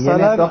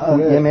 مثلا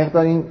یه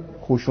مقدار این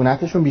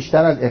خشونتشون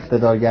بیشتر از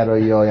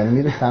اقتدارگرایی ها، یعنی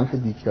میره سمت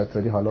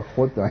دیکتاتوری. حالا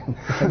خود دارین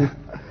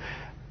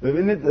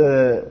ببینید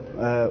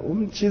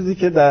اون چیزی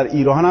که در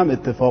ایران هم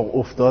اتفاق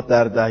افتاد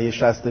در دهه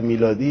 60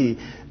 میلادی،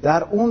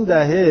 در اون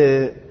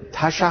دهه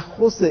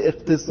تشخص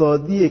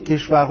اقتصادی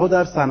کشورها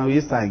در صنایع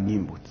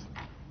سنگین بود.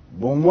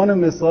 به عنوان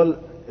مثال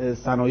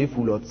صنایع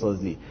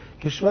فولادسازی،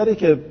 کشوری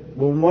که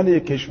به عنوان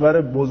یک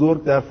کشور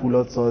بزرگ در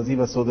فولادسازی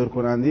و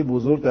صادرکننده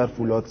بزرگ در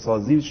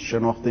فولادسازی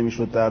شناخته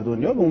میشد در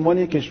دنیا، به عنوان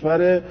یک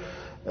کشور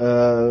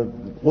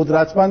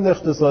قدرتمند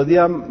اقتصادی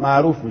هم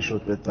معروف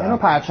میشد. اینو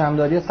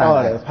پرچمداری صنعت.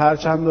 آره،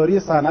 پرچمداری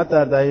صنعت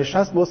در دهه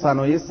 60 با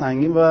صنایع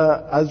سنگین و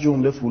از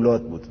جمله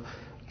فولاد بود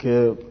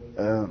که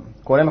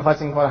کره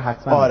می‌خواست این کارو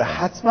حتما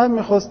حتما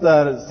می‌خواست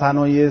در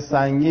صنایع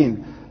سنگین،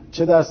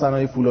 چه در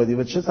صنایع فولادی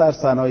و چه در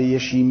صنایع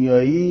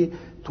شیمیایی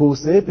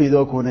توسعه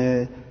پیدا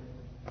کنه.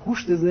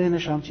 پشت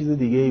ذهنش هم چیز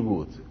دیگه‌ای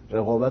بود،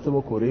 رقابت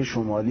با کره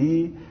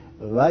شمالی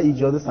و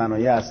ایجاد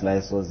صنایع اسلحه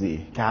سازی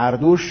که هر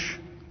دوش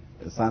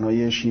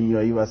صنایع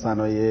شیمیایی و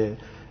صنایع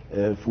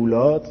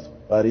فولاد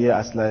برای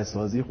اسلحه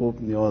سازی خب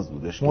نیاز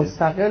بودش.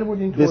 مستقل بود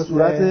این به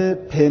صورت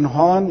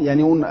پنهان،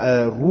 یعنی اون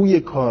روی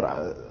کار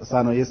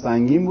صنایع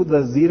سنگین بود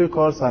و زیر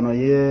کار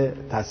صنایع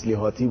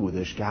تسلیحاتی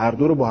بودش که هر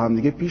دو رو با هم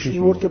دیگه پیش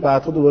می‌برد که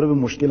بعدها دوباره به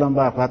مشکل هم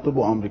برخورد، حتی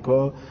با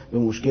آمریکا به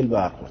مشکل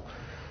برخورد.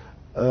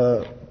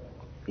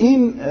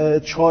 این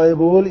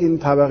چایبول، این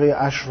طبقه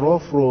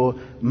اشراف رو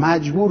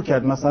مجبور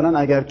کرد، مثلا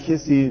اگر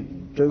کسی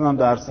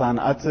در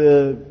صنعت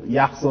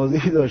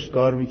یخسازی داشت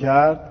کار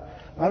میکرد،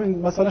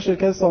 همین مثلا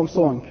شرکت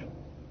سامسونگ،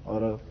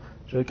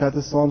 شرکت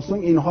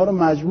سامسونگ اینها رو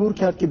مجبور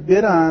کرد که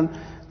برن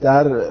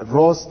در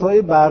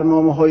راستای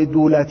برنامه‌های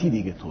دولتی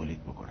دیگه تولید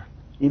بکنن.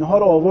 اینها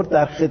رو آورد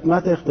در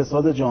خدمت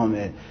اقتصاد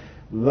جامعه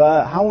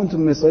و همونطور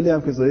مثالی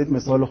هم که زدید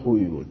مثال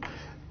خوبی بود.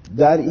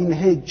 در این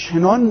حین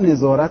چنان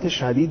نظارت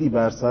شدیدی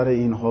بر سر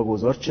اینها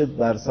گذاشت، چه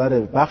بر سر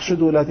بخش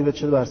دولتی و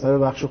چه بر سر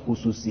بخش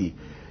خصوصی،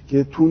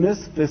 که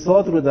تونست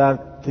فساد رو در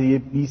طی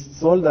 20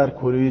 سال در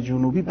کره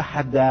جنوبی به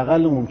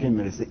حداقل ممکن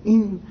برسه.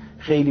 این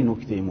خیلی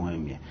نکته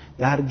مهمیه.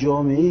 در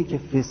جامعه‌ای که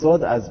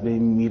فساد از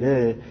بین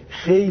میره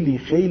خیلی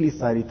خیلی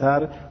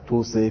سریعتر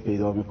توسعه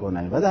پیدا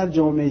میکنه و در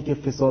جامعه‌ای که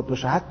فساد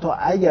باشه، حتی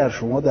اگر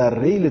شما در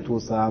ریل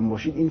توسعه هم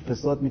باشید، این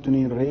فساد میتونه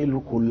این ریل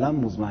رو کلا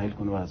مزمحل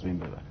کنه و از بین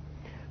ببره.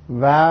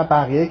 و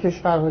بقیه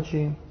کشورها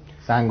چی؟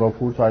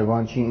 سنگاپور،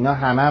 تایوان، چین، اینا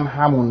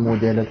همون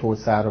مدل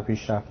توسعه رو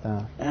پیش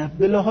رفتن؟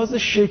 به لحاظ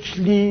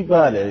شکلی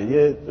بله،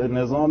 یه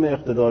نظام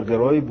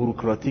اقتدارگرای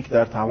بوروکراتیک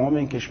در تمام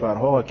این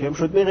کشورها حاکم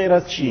شد، به غیر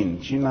از چین.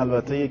 چین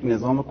البته یک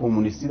نظام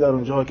کمونیستی در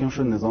اونجا حاکم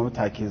شد، نظام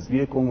تک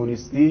حزبی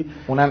کمونیستی.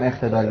 اونم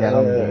اقتدارگرا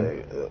میگن.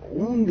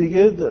 اون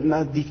دیگه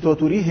نه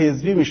دیکتاتوری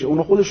حزبی میشه.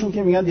 اونا خودشون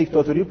که میگن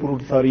دیکتاتوری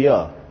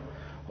پرولتاریا،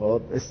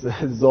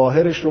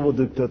 ظاهرش رو با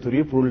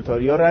دیکتاتوری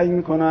پرولتاریا رنگ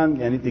میکنن،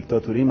 یعنی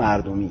دیکتاتوری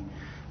مردمی،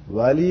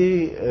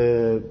 ولی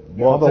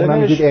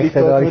باطنش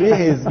دیکتاتوری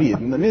حزبی.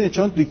 میدونید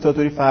چون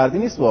دیکتاتوری فردی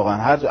نیست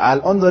واقعا.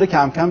 الان داره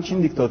کم کم چین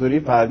دیکتاتوری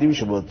فردی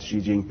میشه با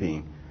شی جینگ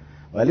پینگ،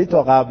 ولی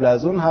تا قبل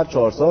از اون هر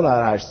 4 سال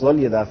هر 8 سال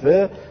یه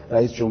دفعه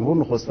رئیس جمهور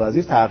نخست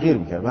وزیر تغییر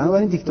میکرد.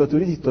 بنابراین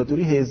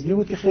دیکتاتوری حزبی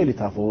بود که خیلی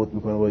تفاوت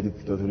میکنه با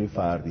دیکتاتوری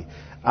فردی.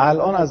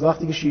 الان از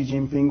وقتی که شی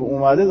جین پینگ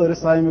اومده داره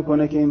سعی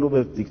میکنه که این رو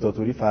به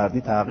دیکتاتوری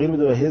فردی تغییر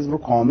بده و حزب رو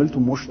کامل تو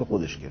مشت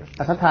خودش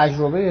گرفت. اصلا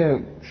تجربه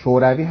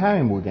شوروی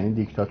همین بود، یعنی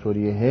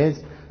دیکتاتوری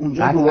حزب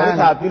اونجا دوباره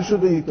تبدیل شد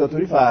به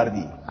دیکتاتوری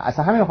فردی.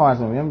 اصلا همین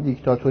خواهم میگم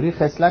دیکتاتوری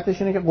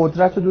خصلتش اینه که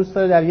قدرت رو دوست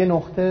داره در یه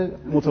نقطه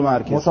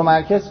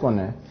متمرکز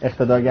کنه.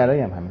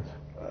 اقتدارگرایی هم همین.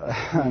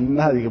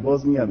 نه دیگه،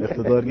 باز میگم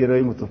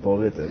اقتدارگرایی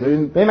متفاوته.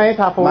 ببین من یه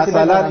تفاوتی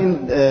مثلا این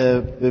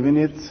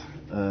ببینید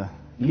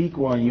لی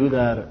کوان یو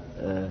در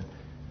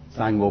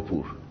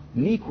سنگاپور.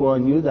 لی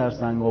کوان یو در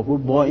سنگاپور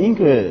با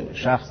اینکه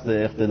شخص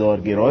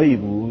اقتدارگرایی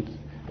بود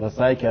و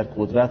سعی کرد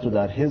قدرت رو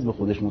در حزب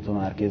خودش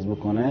متمرکز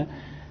بکنه،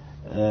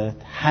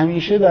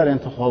 همیشه در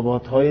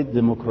انتخابات‌های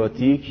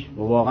دموکراتیک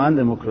و واقعا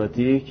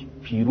دموکراتیک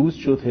پیروز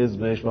شد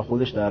حزبش و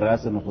خودش در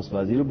رأس نخست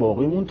وزیر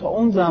باقی موند تا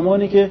اون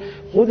زمانی که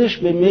خودش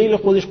به میل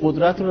خودش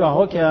قدرت رو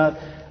رها کرد،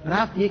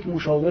 رفت یک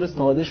مشاور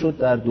ساده شد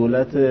در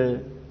دولت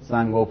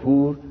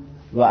سنگاپور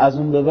و از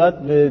اون به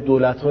بعد به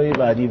دولت‌های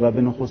بعدی و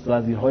به نخست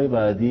وزیرهای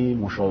بعدی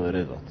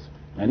مشاوره داد.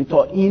 یعنی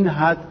تا این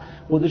حد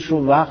خودش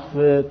رو وقف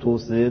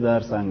توسعه در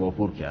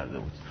سنگاپور کرده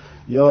بود.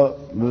 یا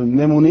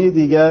نمونه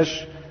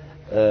دیگه‌اش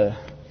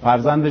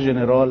فرزند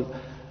ژنرال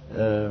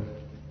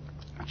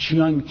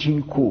چیانگ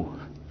چینکو،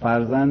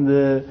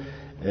 فرزند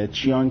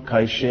چیانگ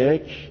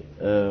کایشک،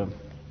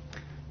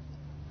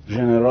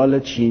 ژنرال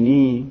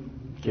چینی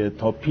که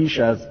تا پیش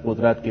از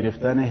قدرت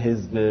گرفتن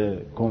حزب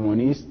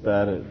کمونیست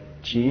در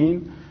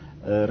چین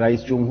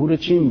رئیس جمهور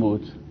چین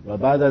بود و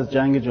بعد از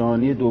جنگ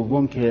جهانی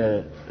دوم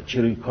که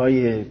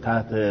چریکای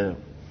تحت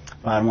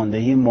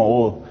فرماندهی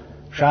مائو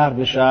شهر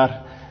به شهر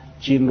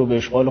چین رو به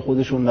اشغال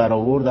خودشون در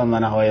آوردن و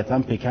نهایتاً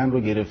پکن رو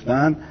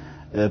گرفتن،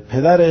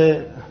 پدر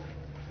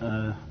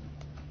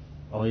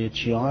آقای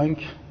چیانگ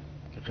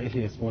که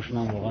خیلی اسمشون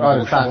هم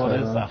واقعا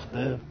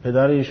سخته،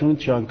 پدر ایشون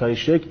چیانگ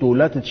کایشک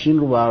دولت چین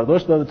رو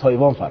برداشت و به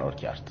تایوان فرار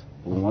کرد.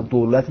 اونا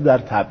دولتی در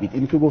تبعید.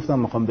 این که گفتم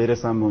میخوام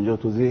برسم به اونجا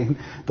توضیح این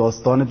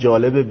داستان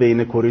جالب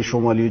بین کره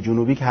شمالی و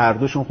جنوبی که هر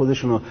دوشون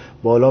خودشونو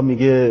بالا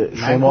میگه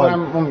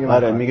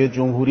شمال میگه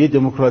جمهوری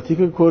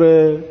دموکراتیک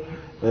کره،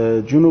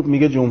 جنوب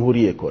میگه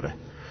جمهوری کره.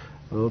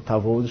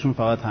 تفاوتشون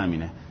فقط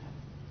همینه.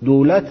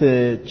 دولت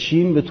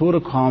چین به طور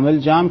کامل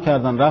جمع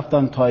کردن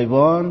رفتن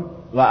تایوان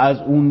و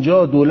از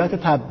اونجا دولت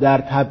در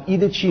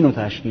تبعید چین رو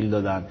تشکیل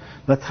دادن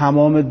و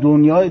تمام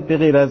دنیا به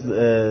غیر از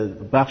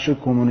بخش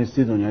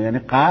کمونیستی دنیا، یعنی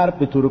غرب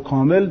به طور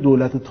کامل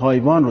دولت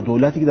تایوان رو،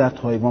 دولتی که در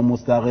تایوان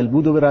مستقل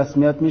بود و به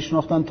رسمیت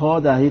میشناختن تا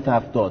دهه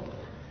 70.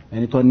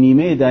 یعنی تا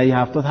نیمه دهه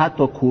 70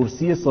 حتی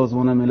کرسی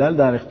سازمان ملل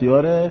در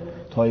اختیار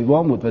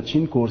تایوان بود و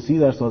چین کرسی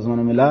در سازمان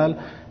ملل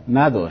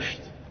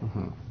نداشت.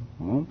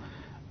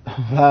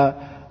 و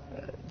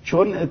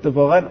چون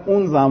اتفاقا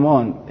اون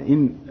زمان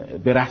این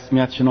به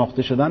رسمیت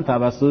شناخته شدن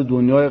توسط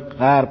دنیای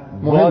غرب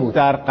باد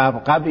در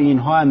قبقب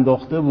اینها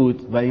انداخته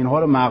بود و اینها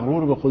رو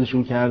مغرور به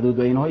خودشون کرده بود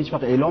و اینها هیچ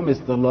وقت اعلام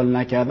استقلال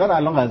نکردن،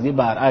 الان قضیه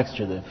برعکس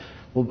شده.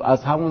 خب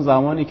از همون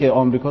زمانی که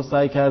آمریکا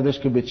سعی کردش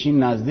که به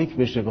چین نزدیک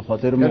بشه به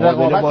خاطر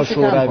مقابله با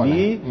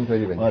شوروی،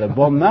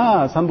 آره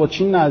اصلا با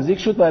چین نزدیک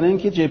شد برای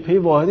اینکه جبهه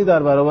واحدی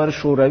در برابر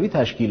شوروی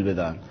تشکیل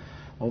بدن.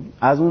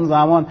 از اون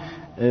زمان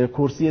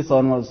کرسی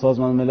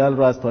سازمان ملل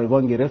رو از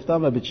تایوان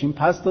گرفتم و به چین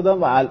پس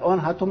دادم و الان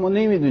حتی ما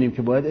نمیدونیم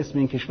که باید اسم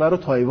این کشور رو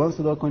تایوان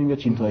صدا کنیم یا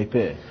چین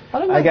تایپه.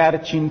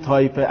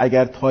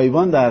 اگر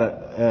تایوان در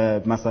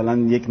مثلا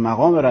یک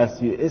مقام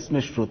رسمی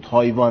اسمش رو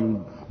تایوان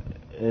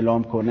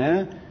اعلام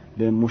کنه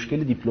به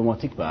مشکل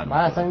دیپلماتیک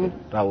برمیخوره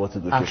روابط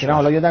دو کشور.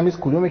 حالا یادم نیست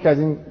کدوم یک از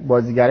این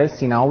بازیگرای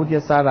سینما بود که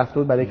سر رفته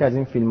بود برای یکی از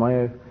این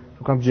فیلم‌های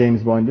فکر کنم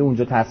جیمز باندی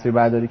اونجا تصویر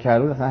برداری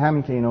کرده بود، اصلا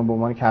همین که اینو به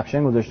عنوان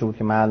کپشن گذاشته بود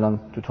که من الان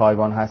تو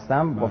تایوان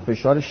هستم با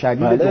فشار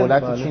شدید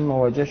دولت چین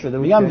مواجه شده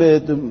بود. میگم به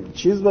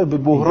به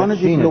بحران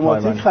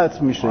دیپلماتیک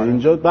ختم میشه.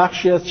 اینجا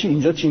بخشی از چین،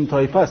 اینجا چین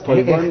تایپه است،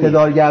 تایوان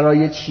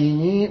اقتدارگرای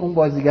چینی اون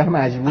بازیگر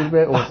مجبور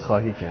به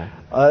عذرخواهی کرد.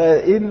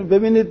 این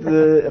ببینید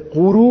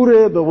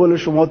غرور به قول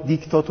شما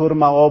دیکتاتور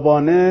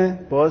مغابانه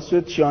باعث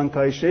شد چیان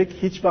کایشک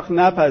هیچ وقت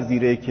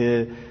نپذیره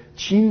که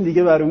چین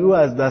دیگه برای او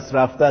از دست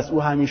رفته است.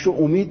 او همیشه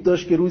امید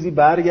داشت که روزی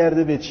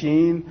برگرده به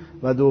چین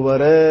و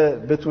دوباره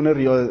بتونه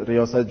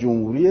ریاست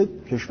جمهوری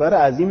کشور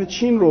عظیم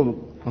چین رو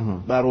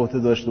بر عهده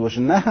داشته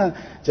باشه، نه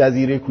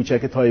جزیره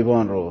کوچک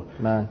تایوان رو.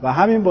 و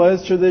همین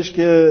باعث شدش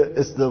که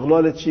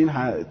استقلال چین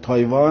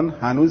تایوان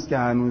هنوز که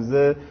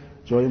هنوزه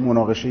جای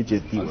مناقشه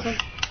جدی باشه.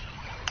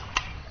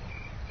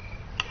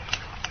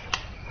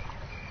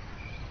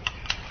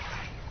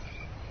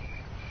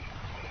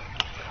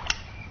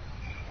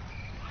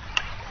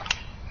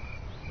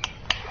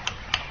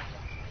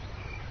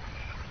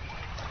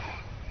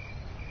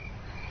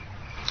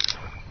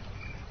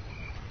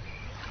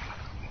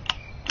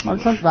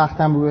 چون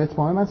وقتم رو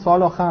اتمامه، من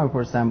سوال آخر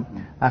بپرسم.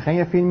 اخیراً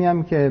یه فیلمی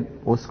هم که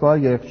اسکار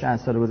گرفت چند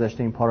سال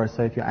گذشته، این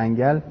پاراسایت یا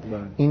انگل،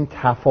 این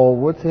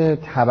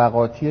تفاوت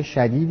طبقاتی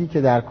شدیدی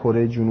که در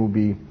کره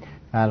جنوبی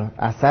در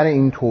اثر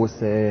این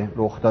توسعه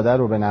رخ داده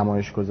رو به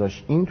نمایش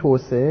گذاشت. این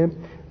توسعه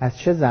از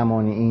چه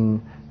زمانی این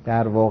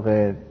در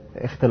واقع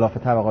اختلاف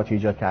طبقاتی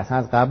ایجاد کرد؟ اصلا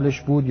از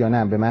قبلش بود یا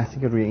نه به محضی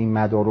که روی این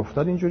مدار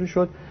افتاد اینجوری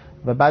شد؟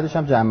 و بعدش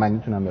هم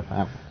جمع‌بندیتونم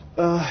بفهم.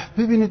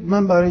 ببینید،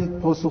 من برای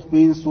پاسخ به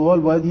این سوال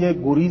باید یک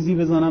گریزی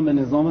بزنم به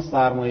نظام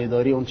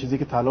سرمایه‌داری، اون چیزی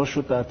که تلاش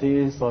شد در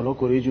طی سال‌ها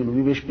کره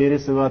جنوبی بهش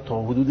برسه و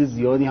تا حدود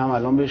زیادی هم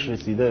الان بهش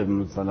رسیده.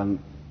 مثلا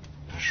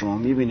شما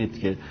می‌بینید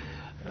که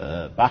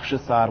بخش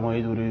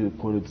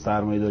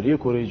سرمایه‌داری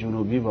کره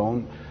جنوبی و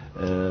اون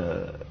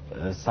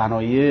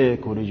صنایع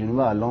کره جنوبی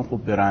الان خب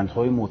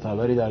برندهای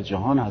معتبری در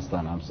جهان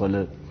هستن،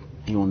 امثال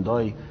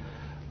هیوندای،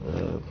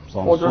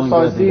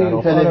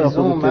 خودروسازی،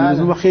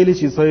 تلویزیون و خیلی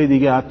چیزهای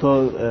دیگه،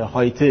 حتی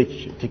های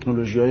تک،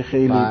 تکنولوژی‌های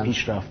خیلی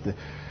پیشرفته.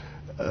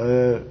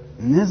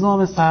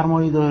 نظام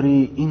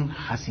سرمایه‌داری این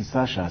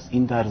خصیصش هست،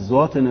 این در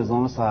ذات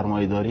نظام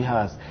سرمایه‌داری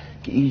هست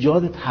که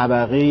ایجاد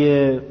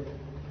طبقه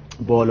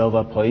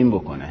بالا و پایین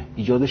بکنه،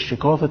 ایجاد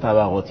شکاف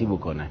طبقاتی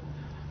بکنه.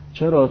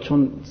 چرا؟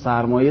 چون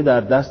سرمایه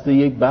در دست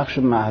یک بخش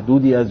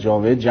محدودی از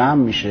جامعه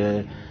جمع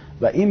میشه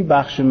و این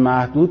بخش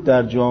محدود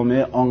در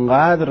جامعه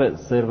آنقدر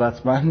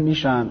ثروتمند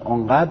میشن،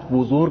 آنقدر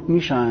بزرگ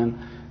میشن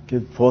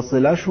که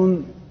فاصله شون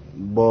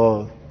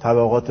با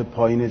طبقات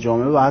پایین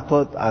جامعه و حتی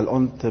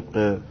الان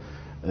طبق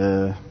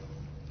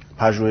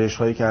پژوهش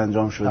هایی که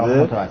انجام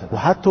شده و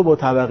حتی با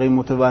طبقه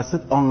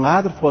متوسط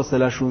آنقدر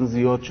فاصله شون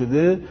زیاد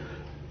شده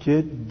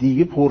که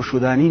دیگه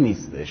پرشدنی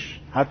نیستش.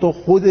 حتی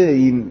خود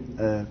این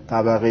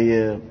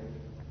طبقه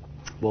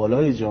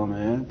بالای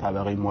جامعه،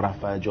 طبقه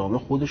مرفه جامعه،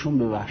 خودشون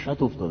به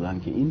وحشت افتادن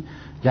که این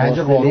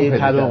فاصله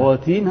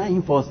طبقاتی، نه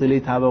این فاصله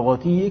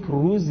طبقاتی یک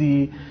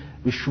روزی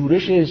به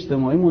شورش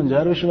اجتماعی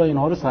منجر بشه و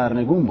اینها رو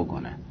سرنگون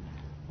بکنه.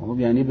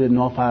 یعنی به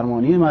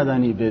نافرمانی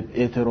مدنی، به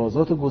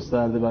اعتراضات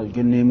گسترده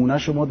که نمونه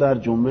شما در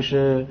جنبش 99%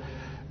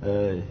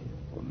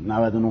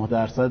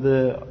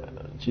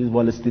 چیز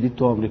وال استریت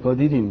تو آمریکا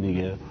دیدیم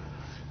دیگه.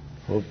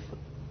 خب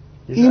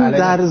این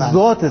در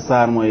ذات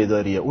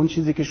سرمایه‌داریه. اون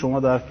چیزی که شما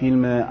در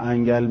فیلم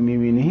انگل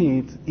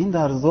می‌بینید این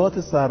در ذات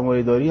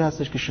سرمایه‌داری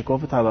هستش که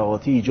شکاف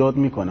طبقاتی ایجاد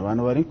میکنه.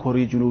 بنابراین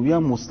کره جنوبی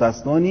هم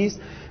مستثنا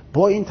نیست،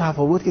 با این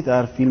تفاوت که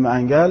در فیلم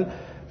انگل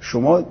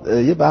شما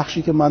یه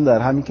بخشی که من در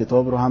همین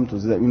کتاب رو هم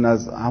توضیح دادم، این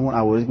از همون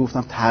اوایل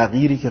گفتم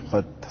تغییری که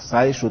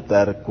سعی شد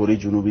در کره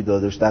جنوبی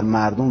دادش در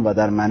مردم و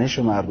در منش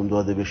مردم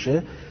داده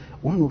بشه،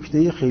 اون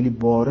نکته خیلی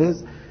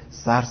بارز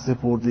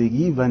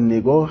سرسپردگی و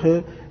نگاه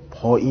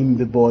پایین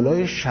به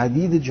بالای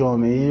شدید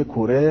جامعه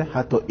کره،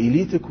 حتی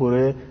الیت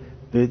کره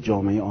به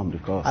جامعه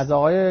آمریکاست. از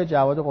آقای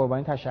جواد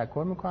قربانی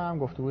تشکر میکنم.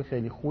 گفتگوی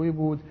خیلی خوبی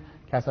بود.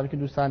 کسانی که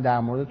دوست دارن در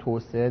مورد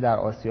توسعه در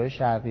آسیای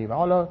شرقی و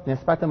حالا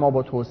نسبت ما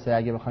با توسعه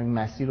اگه بخوایم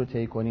مسیر رو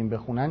طی کنیم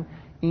بخونن،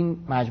 این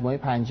مجموعه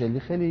 5 جلدی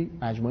خیلی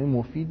مجموعه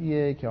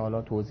مفیدیه که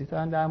حالا توضیح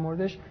دادن در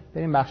موردش.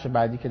 بریم بخش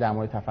بعدی که در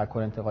مورد تفکر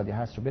انتقادی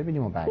هست رو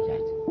ببینیم و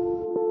برگردیم.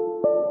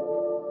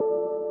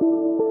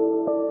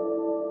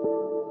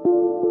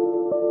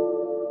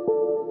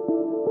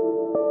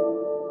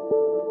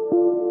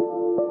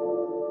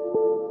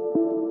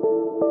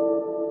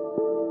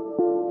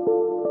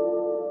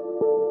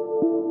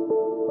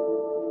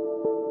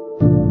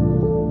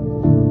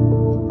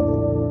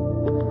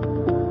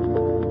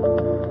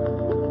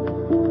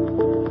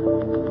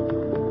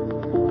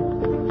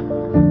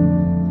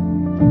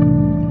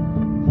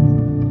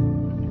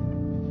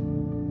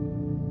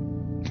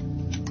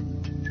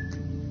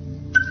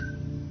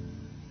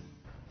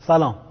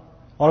 سلام،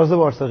 آراز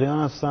بارسقیان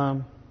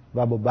هستم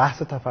و با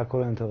بحث تفکر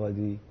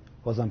انتقادی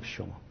بازم پیش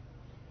شما.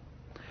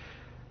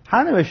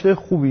 هر نوشته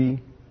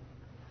خوبی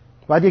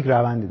باید یک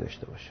روندی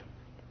داشته باشه.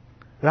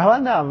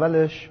 روند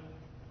اولش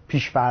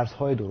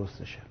پیش‌فرض‌های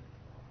درستشه.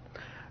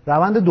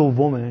 روند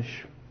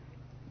دومش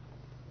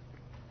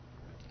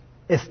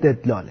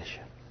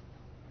استدلالشه.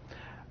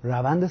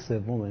 روند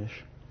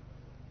سومش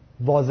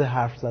واضح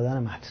حرف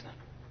زدن متن.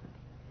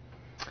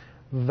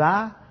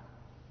 و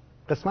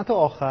قسمت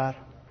آخر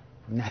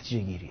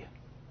نتیجه گیریه.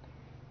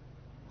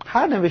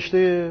 هر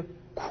نوشته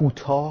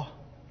کوتاه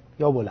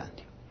یا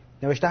بلندی،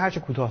 نوشته هرچه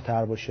کوتاه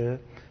تر باشه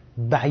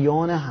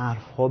بیان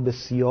حرفها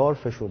بسیار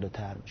فشرده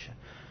تر میشه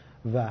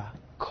و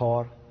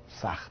کار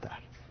سخت‌تر.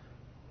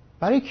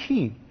 برای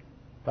کی؟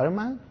 برای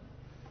من؟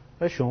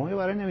 برای شما یا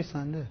برای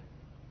نویسنده؟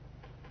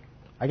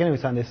 اگه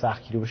نویسنده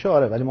سختگیری باشه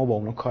آره، ولی ما با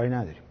اونو کاری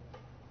نداریم.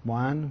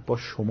 من با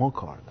شما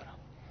کار دارم.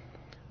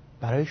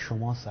 برای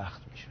شما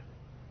سخت میشه.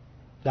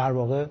 در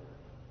واقع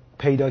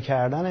پیدا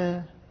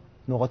کردن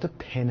نقاط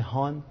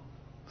پنهان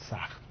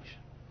سخت میشه.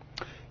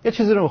 یه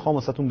چیزی رو میخوام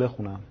واسهتون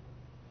بخونم،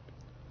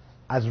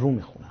 از رو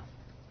میخونم.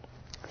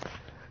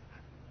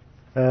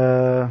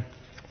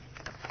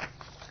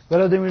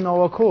 ولادیمیر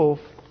ناواکوف،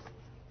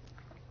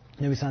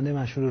 نویسنده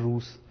مشهور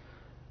روس،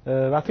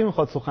 وقتی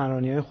میخواد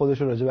سخنرانی‌های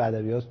خودش رو راجع به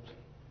ادبیات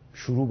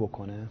شروع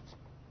بکنه،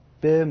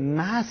 به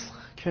مسخ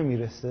که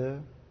میرسه،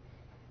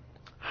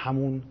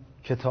 همون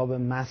کتاب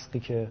مسخی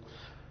که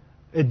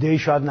ادعی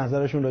شاید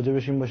نظرشون راجع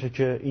بهش این باشه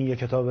که این یه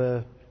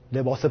کتاب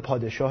لباس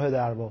پادشاه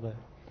در واقع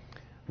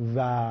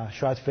و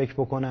شاید فکر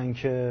بکنن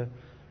که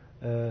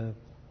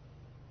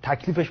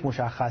تکلیفش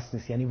مشخص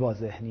نیست، یعنی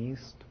واضح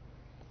نیست.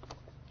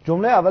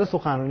 جمله اول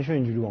سخنرانیشو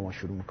اینجوری با ما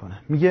شروع میکنه،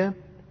 میگه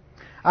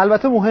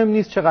البته مهم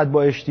نیست چقدر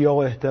با اشتیاق و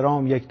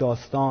احترام یک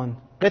داستان،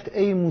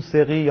 قطعه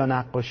موسیقی یا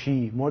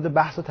نقاشی مورد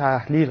بحث و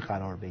تحلیل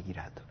قرار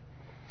بگیرد.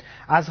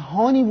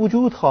 اذهانی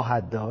وجود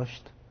خواهد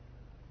داشت،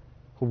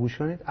 خوب گوش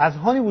کنید،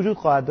 اذهانی وجود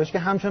خواهد داشت که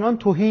همچنان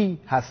تهی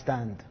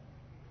هستند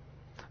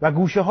و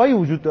گوشه هایی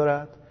وجود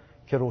دارد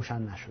که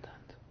روشن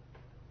نشدند،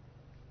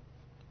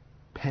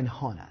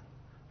 پنهانند،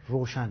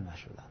 روشن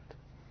نشدند.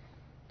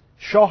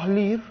 شاه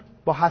لیر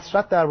با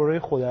حسرت درباره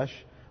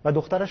خودش و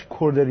دخترش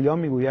کوردریا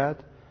میگوید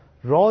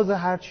راز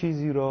هر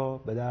چیزی را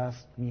به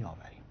دست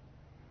میآوریم.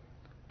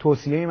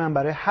 توصیه من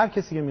برای هر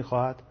کسی که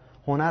میخواهد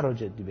هنر را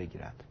جدی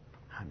بگیرد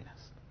همین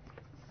است.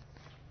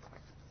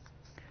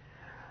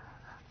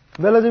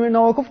 ولادیمیر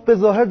ناواکوف به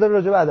ظاهر داره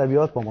راجع به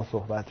ادبیات با ما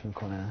صحبت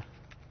میکنه،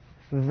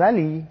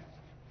 ولی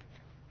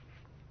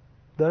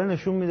داره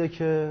نشون میده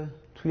که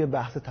توی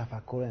بحث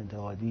تفکر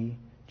انتقادی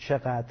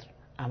چقدر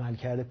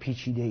عملکرد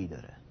پیچیده‌ای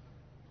داره.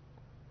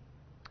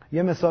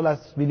 یه مثال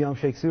از ویلیام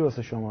شکسپیر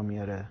واسه شما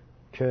میاره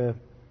که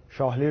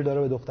شاه لیر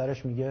داره به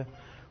دخترش میگه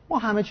ما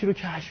همه چی رو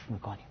کشف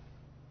میکنیم.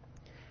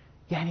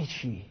 یعنی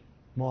چی؟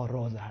 ما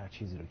راز هر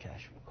چیزی رو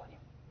کشف میکنیم.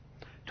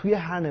 توی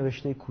هر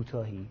نوشته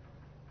کوتاهی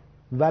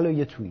ولو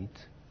یه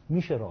توییت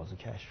میشه رازو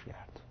کشف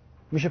کرد،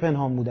 میشه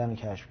پنهان بودن رو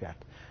کشف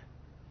کرد،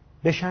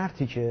 به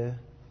شرطی که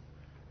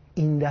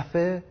این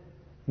دفعه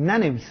نه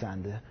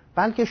نویسنده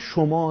بلکه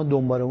شما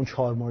دنبال اون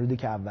 4 موردی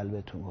که اول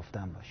بهتون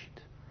گفتم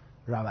باشید.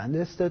 روند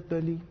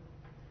استدلالی،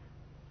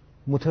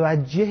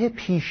 متوجه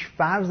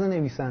پیش‌فرض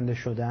نویسنده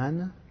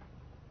شدن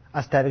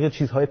از طریق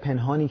چیزهای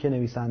پنهانی که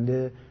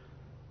نویسنده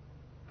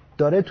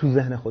داره تو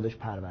ذهن خودش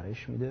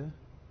پرورش میده،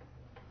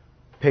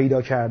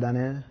 پیدا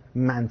کردن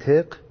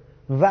منطق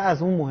و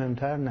از اون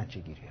مهمتر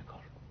نتیجه‌گیری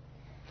کار.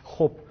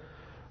 خب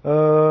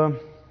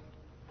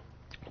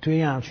توی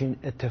یه همچین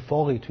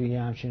اتفاقی، توی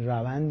یه همچین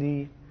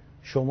روندی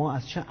شما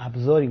از چه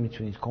ابزاری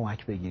میتونید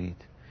کمک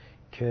بگیرید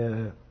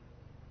که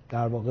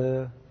در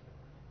واقع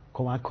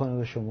کمک کنه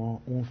به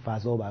شما اون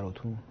فضا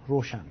براتون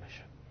روشن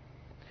بشه؟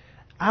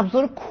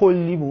 ابزار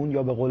کلیمون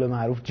یا به قول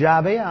معروف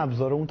جعبه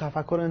ابزار اون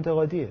تفکر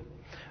انتقادیه.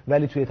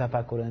 ولی توی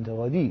تفکر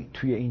انتقادی،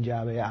 توی این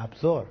جعبه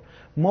ابزار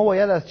ما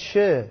باید از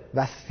چه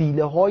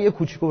وسیله‌های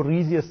کوچیک و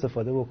ریزی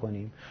استفاده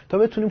بکنیم تا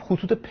بتونیم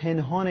خطوط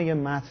پنهان یه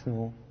متن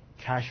رو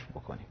کشف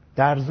بکنیم.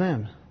 در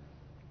ضمن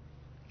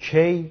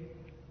کی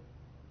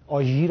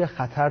آژیر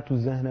خطر تو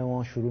ذهن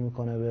ما شروع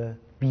میکنه به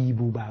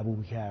بیبو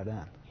ببو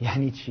کردن.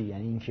 یعنی چی؟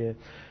 یعنی اینکه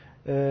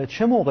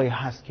چه موقعی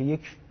هست که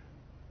یک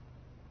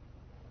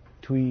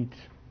توییت،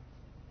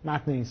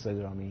 متن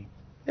اینستاگرامی،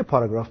 یه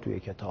پاراگراف توی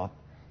کتاب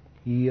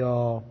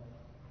یا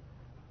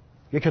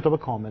یه کتاب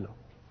کامل رو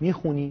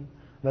میخونیم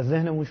و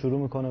ذهنمون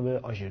شروع میکنه به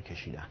آژیر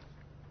کشیدن.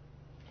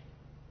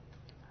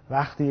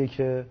 وقتیه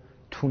که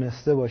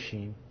تونسته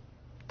باشیم،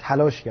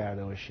 تلاش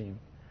کرده باشیم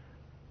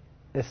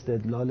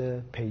استدلال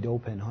پیدا و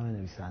پنهان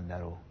نویسنده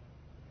رو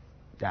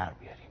در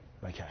بیاریم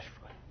و کشف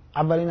کنیم.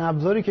 اولین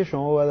ابزاری که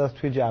شما باید از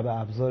توی جعبه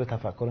ابزار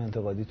تفکر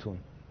انتقادیتون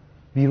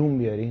بیرون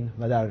بیارین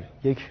و در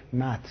یک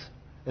متن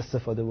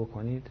استفاده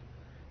بکنید،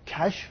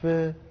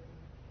 کشف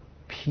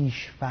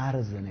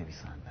پیش‌فرض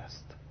نویسنده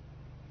است.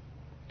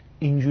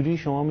 اینجوری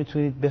شما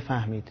میتونید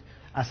بفهمید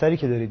اثری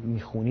که دارید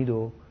میخونید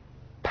و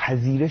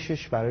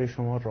پذیرشش برای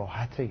شما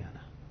راحته یا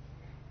نه.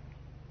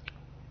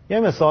 یه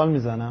مثال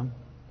میزنم.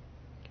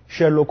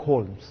 شرلوک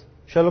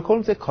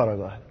هولمز یک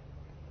کاراگاهه.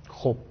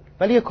 خب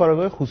ولی یک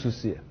کاراگاه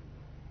خصوصیه.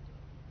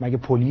 مگه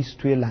پلیس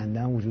توی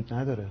لندن وجود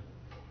نداره؟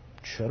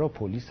 چرا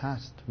پلیس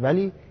هست،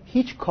 ولی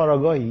هیچ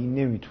کاراگاهی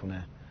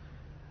نمیتونه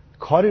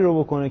کاری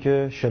رو بکنه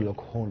که شرلوک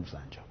هولمز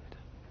انجام میده.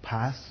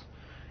 پس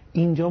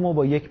اینجا ما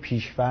با یک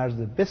پیش‌فرض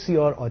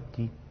بسیار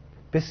عادی،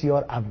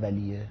 بسیار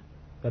اولیه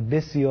و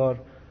بسیار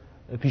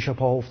پیش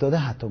پا افتاده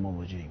حتی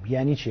مواجهیم.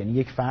 یعنی چی؟ یعنی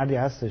یک فردی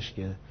هستش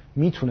که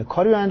میتونه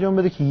کاری رو انجام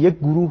بده که یک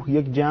گروه،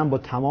 یک جمع با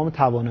تمام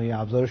توانایی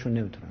ابزارشون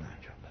نمیتونن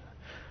انجام بدن.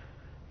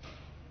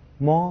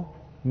 ما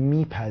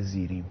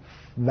میپذیریم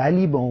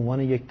ولی به عنوان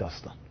یک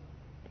داستان.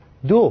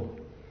 دو،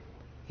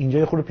 اینجا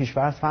یه خورده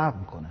پیش‌فرض فرق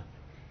میکنه.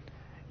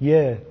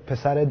 یه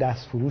پسر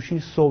دستفروشی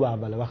صبح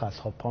اول وقت از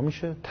خواب پا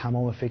میشه،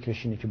 تمام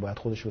فکرش اینه که باید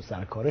خودش رو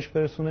سر کارش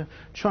برسونه،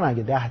 چون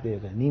اگه 10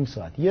 دقیقه، نیم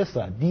ساعت، یه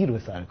ساعت دیر به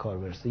سر کار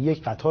برسه،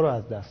 یک قطار رو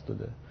از دست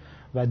داده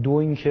و دو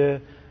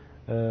اینکه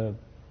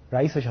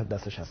رئیسش از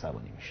دستش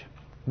عصبانی میشه.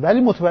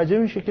 ولی متوجه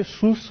میشه که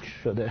سوسک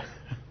شده.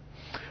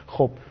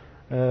 خب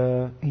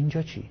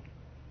اینجا چی؟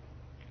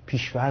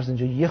 پیش‌فرض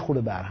اینجا یه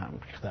خورده برهم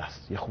ریخته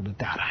است، یه خورده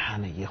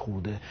درهنه، یه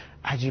خورده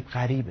عجیب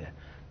غریبه.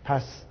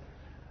 پس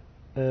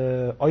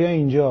آیا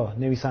اینجا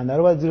نویسنده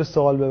رو باید زیر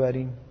سوال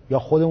ببریم یا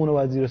خودمون رو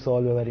باید زیر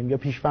سوال ببریم یا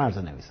پیش‌فرض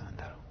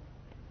نویسنده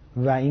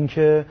رو؟ و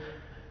اینکه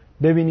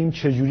ببینیم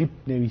چجوری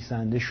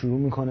نویسنده شروع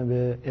میکنه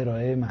به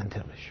ارائه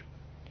منطقش.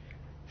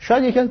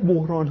 شاید یکی از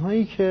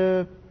بحران‌هایی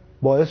که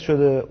باعث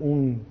شده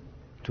اون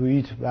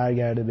توییت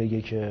برگرده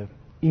بگه که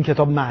این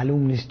کتاب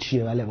معلوم نیست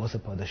چیه و لباس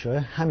پادشاه،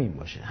 همین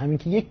باشه. همین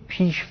که یک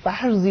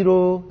پیش‌فرضی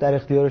رو در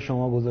اختیار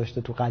شما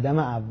گذاشته تو قدم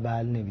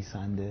اول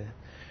نویسنده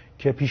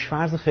که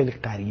پیش‌فرض خیلی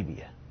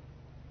غریبیه.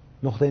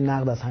 نقطه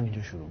نقد از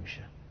همینجا شروع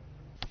میشه.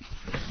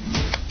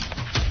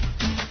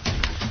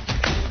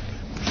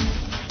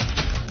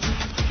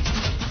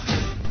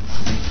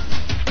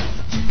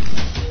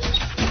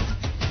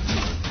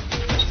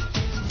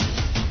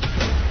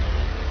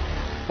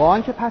 با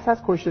آنکه پس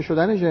از کشته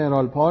شدن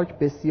ژنرال پارک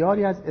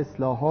بسیاری از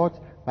اصلاحات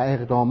و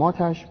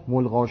اقداماتش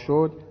ملغا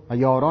شد و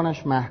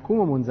یارانش محکوم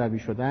و منزوی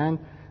شدند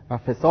و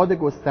فساد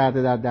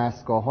گسترده در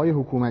دستگاه‌های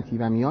حکومتی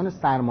و میان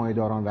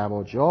سرمایه‌داران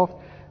رواج یافت،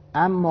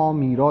 اما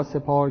میراث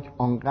پارک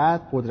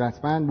آنقدر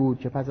قدرتمند بود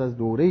که پس از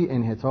دوره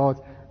انحطاط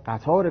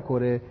قطار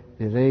کره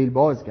به ریل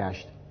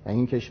بازگشت و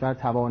این کشور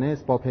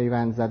توانست با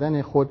پیوند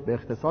زدن خود به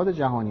اقتصاد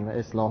جهانی و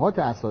اصلاحات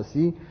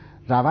اساسی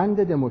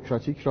روند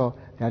دموکراتیک را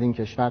در این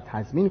کشور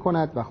تضمین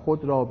کند و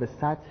خود را به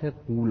سطح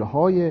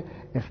غول‌های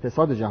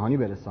اقتصاد جهانی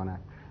برساند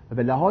و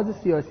به لحاظ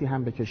سیاسی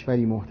هم به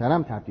کشوری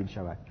محترم تبدیل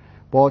شود.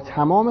 با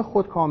تمام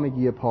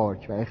خودکامگی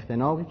پارک و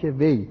اختناقی که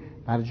وی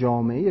بر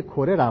جامعه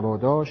کره روا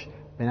داشت،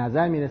 به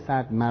نظر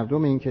می‌رسد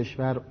مردم این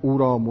کشور او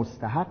را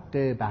مستحق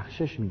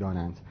بخشش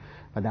می‌دانند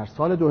و در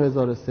سال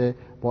 2003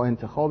 با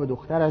انتخاب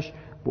دخترش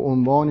به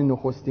عنوان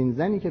نخستین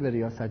زنی که به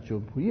ریاست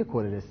جمهوری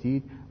کره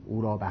رسید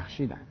او را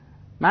بخشیدند.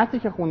 متنی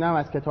که خوندم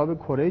از کتاب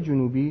کره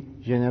جنوبی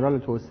ژنرال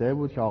توسعه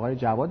بود که آقای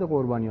جواد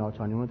قربانی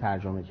آتانی رو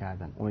ترجمه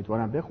کردن.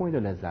 امیدوارم بخونید و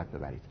لذت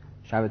ببرید.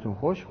 شبتون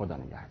خوش. خدا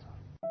نگهدار.